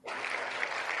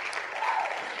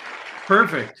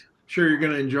 Perfect. Sure, you're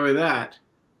going to enjoy that.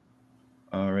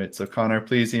 All right, so Connor,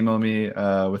 please email me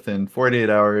within 48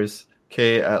 hours,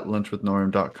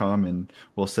 k@lunchwithnorm.com, and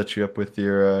we'll set you up with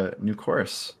your new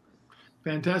course.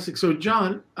 Fantastic. So,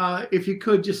 John, if you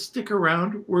could just stick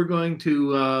around, we're going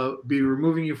to be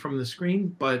removing you from the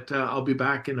screen, but I'll be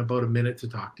back in about a minute to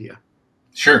talk to you.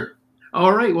 Sure.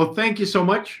 All right. Well, thank you so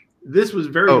much. This was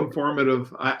very Oh.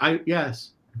 informative.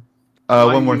 Yes. Why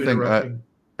One are more you thing. interrupting?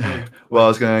 Well, I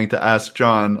was going to ask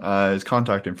John his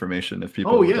contact information if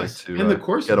people Oh, would yes, like and the to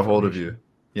course get a hold of information.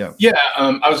 you. Yeah,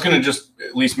 I was going to just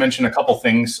at least mention a couple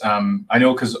things. I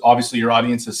know because obviously your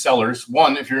audience is sellers.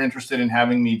 One, if you're interested in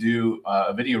having me do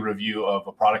a video review of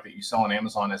a product that you sell on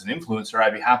Amazon as an influencer,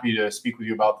 I'd be happy to speak with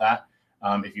you about that.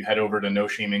 If you head over to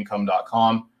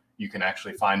noshameincome.com, you can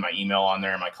actually find my email on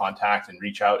there, my contact, and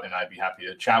reach out, and I'd be happy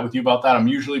to chat with you about that. I'm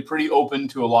usually pretty open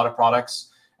to a lot of products,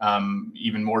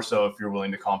 even more so if you're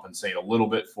willing to compensate a little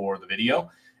bit for the video.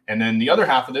 And then the other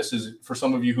half of this is for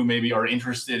some of you who maybe are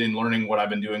interested in learning what I've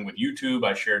been doing with YouTube.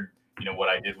 I shared, what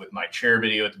I did with my chair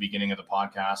video at the beginning of the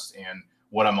podcast, and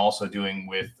what I'm also doing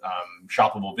with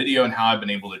shoppable video and how I've been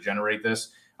able to generate this.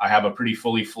 I have a pretty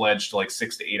fully fledged, like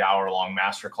 6 to 8 hour long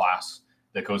masterclass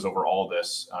that goes over all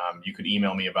this. You could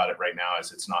email me about it right now,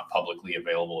 as it's not publicly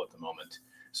available at the moment.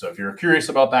 So if you're curious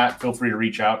about that, feel free to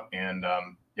reach out, and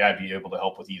I'd be able to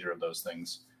help with either of those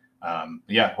things.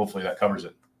 Hopefully that covers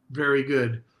it. Very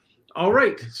good. All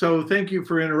right. So thank you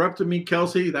for interrupting me,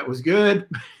 Kelsey. That was good.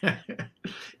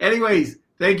 Anyways,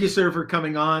 thank you, sir, for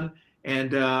coming on.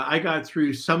 And I got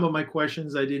through some of my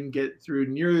questions. I didn't get through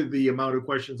near the amount of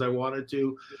questions I wanted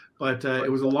to, but it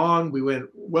was long. We went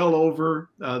well over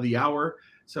the hour.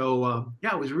 So,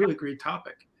 it was a really great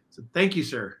topic. So thank you,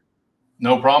 sir.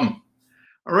 No problem.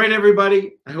 All right,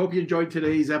 everybody. I hope you enjoyed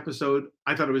today's episode.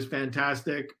 I thought it was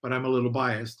fantastic, but I'm a little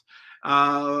biased.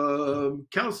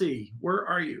 Kelsey, where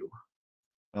are you?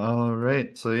 All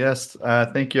right. So yes,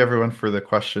 thank you everyone for the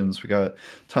questions. We got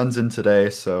tons in today,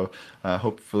 so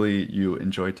hopefully you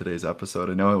enjoyed today's episode.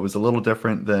 I know it was a little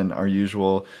different than our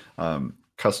usual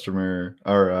customer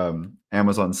or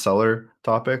Amazon seller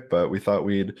topic, but we thought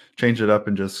we'd change it up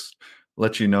and just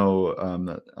let you know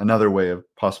another way of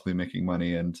possibly making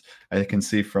money. And I can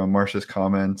see from Marcia's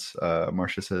comment,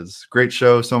 Marcia says, great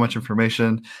show, so much information.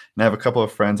 And I have a couple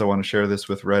of friends I want to share this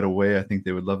with right away. I think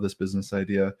they would love this business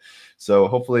idea. So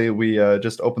hopefully we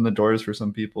just open the doors for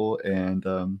some people, and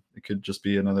it could just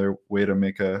be another way to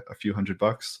make a few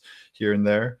 $100 here and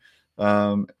there.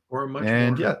 Or much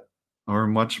more. Yeah, or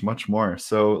much, much more.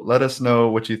 So let us know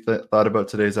what you thought about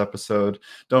today's episode.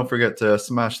 Don't forget to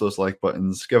smash those like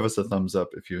buttons. Give us a thumbs up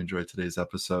if you enjoyed today's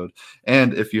episode.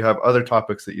 And if you have other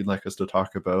topics that you'd like us to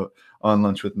talk about on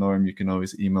Lunch with Norm, you can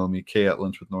always email me,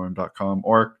 k@lunchwithnorm.com,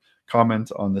 or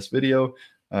comment on this video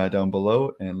down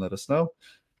below and let us know.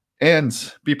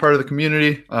 And be part of the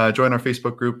community. Join our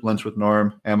Facebook group, Lunch with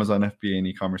Norm, Amazon FBA and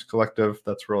e-commerce collective.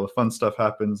 That's where all the fun stuff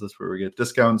happens. That's where we get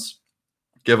discounts,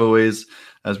 giveaways,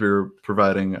 as we were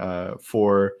providing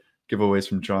 4 giveaways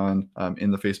from John in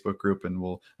the Facebook group, and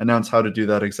we'll announce how to do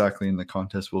that exactly in the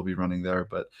contest we'll be running there.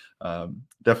 But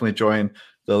definitely join.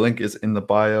 The link is in the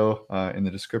bio, in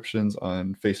the descriptions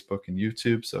on Facebook and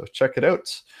YouTube, so check it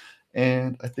out.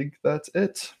 And I think that's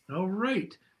it. All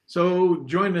right. So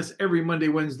join us every Monday,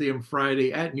 Wednesday, and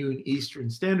Friday at noon Eastern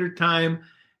Standard Time.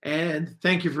 And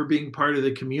thank you for being part of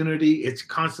the community. It's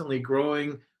constantly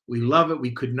growing. We love it.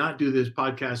 We could not do this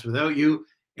podcast without you,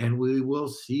 and we will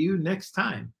see you next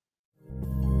time.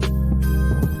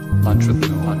 Lunch with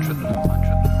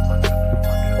Norm.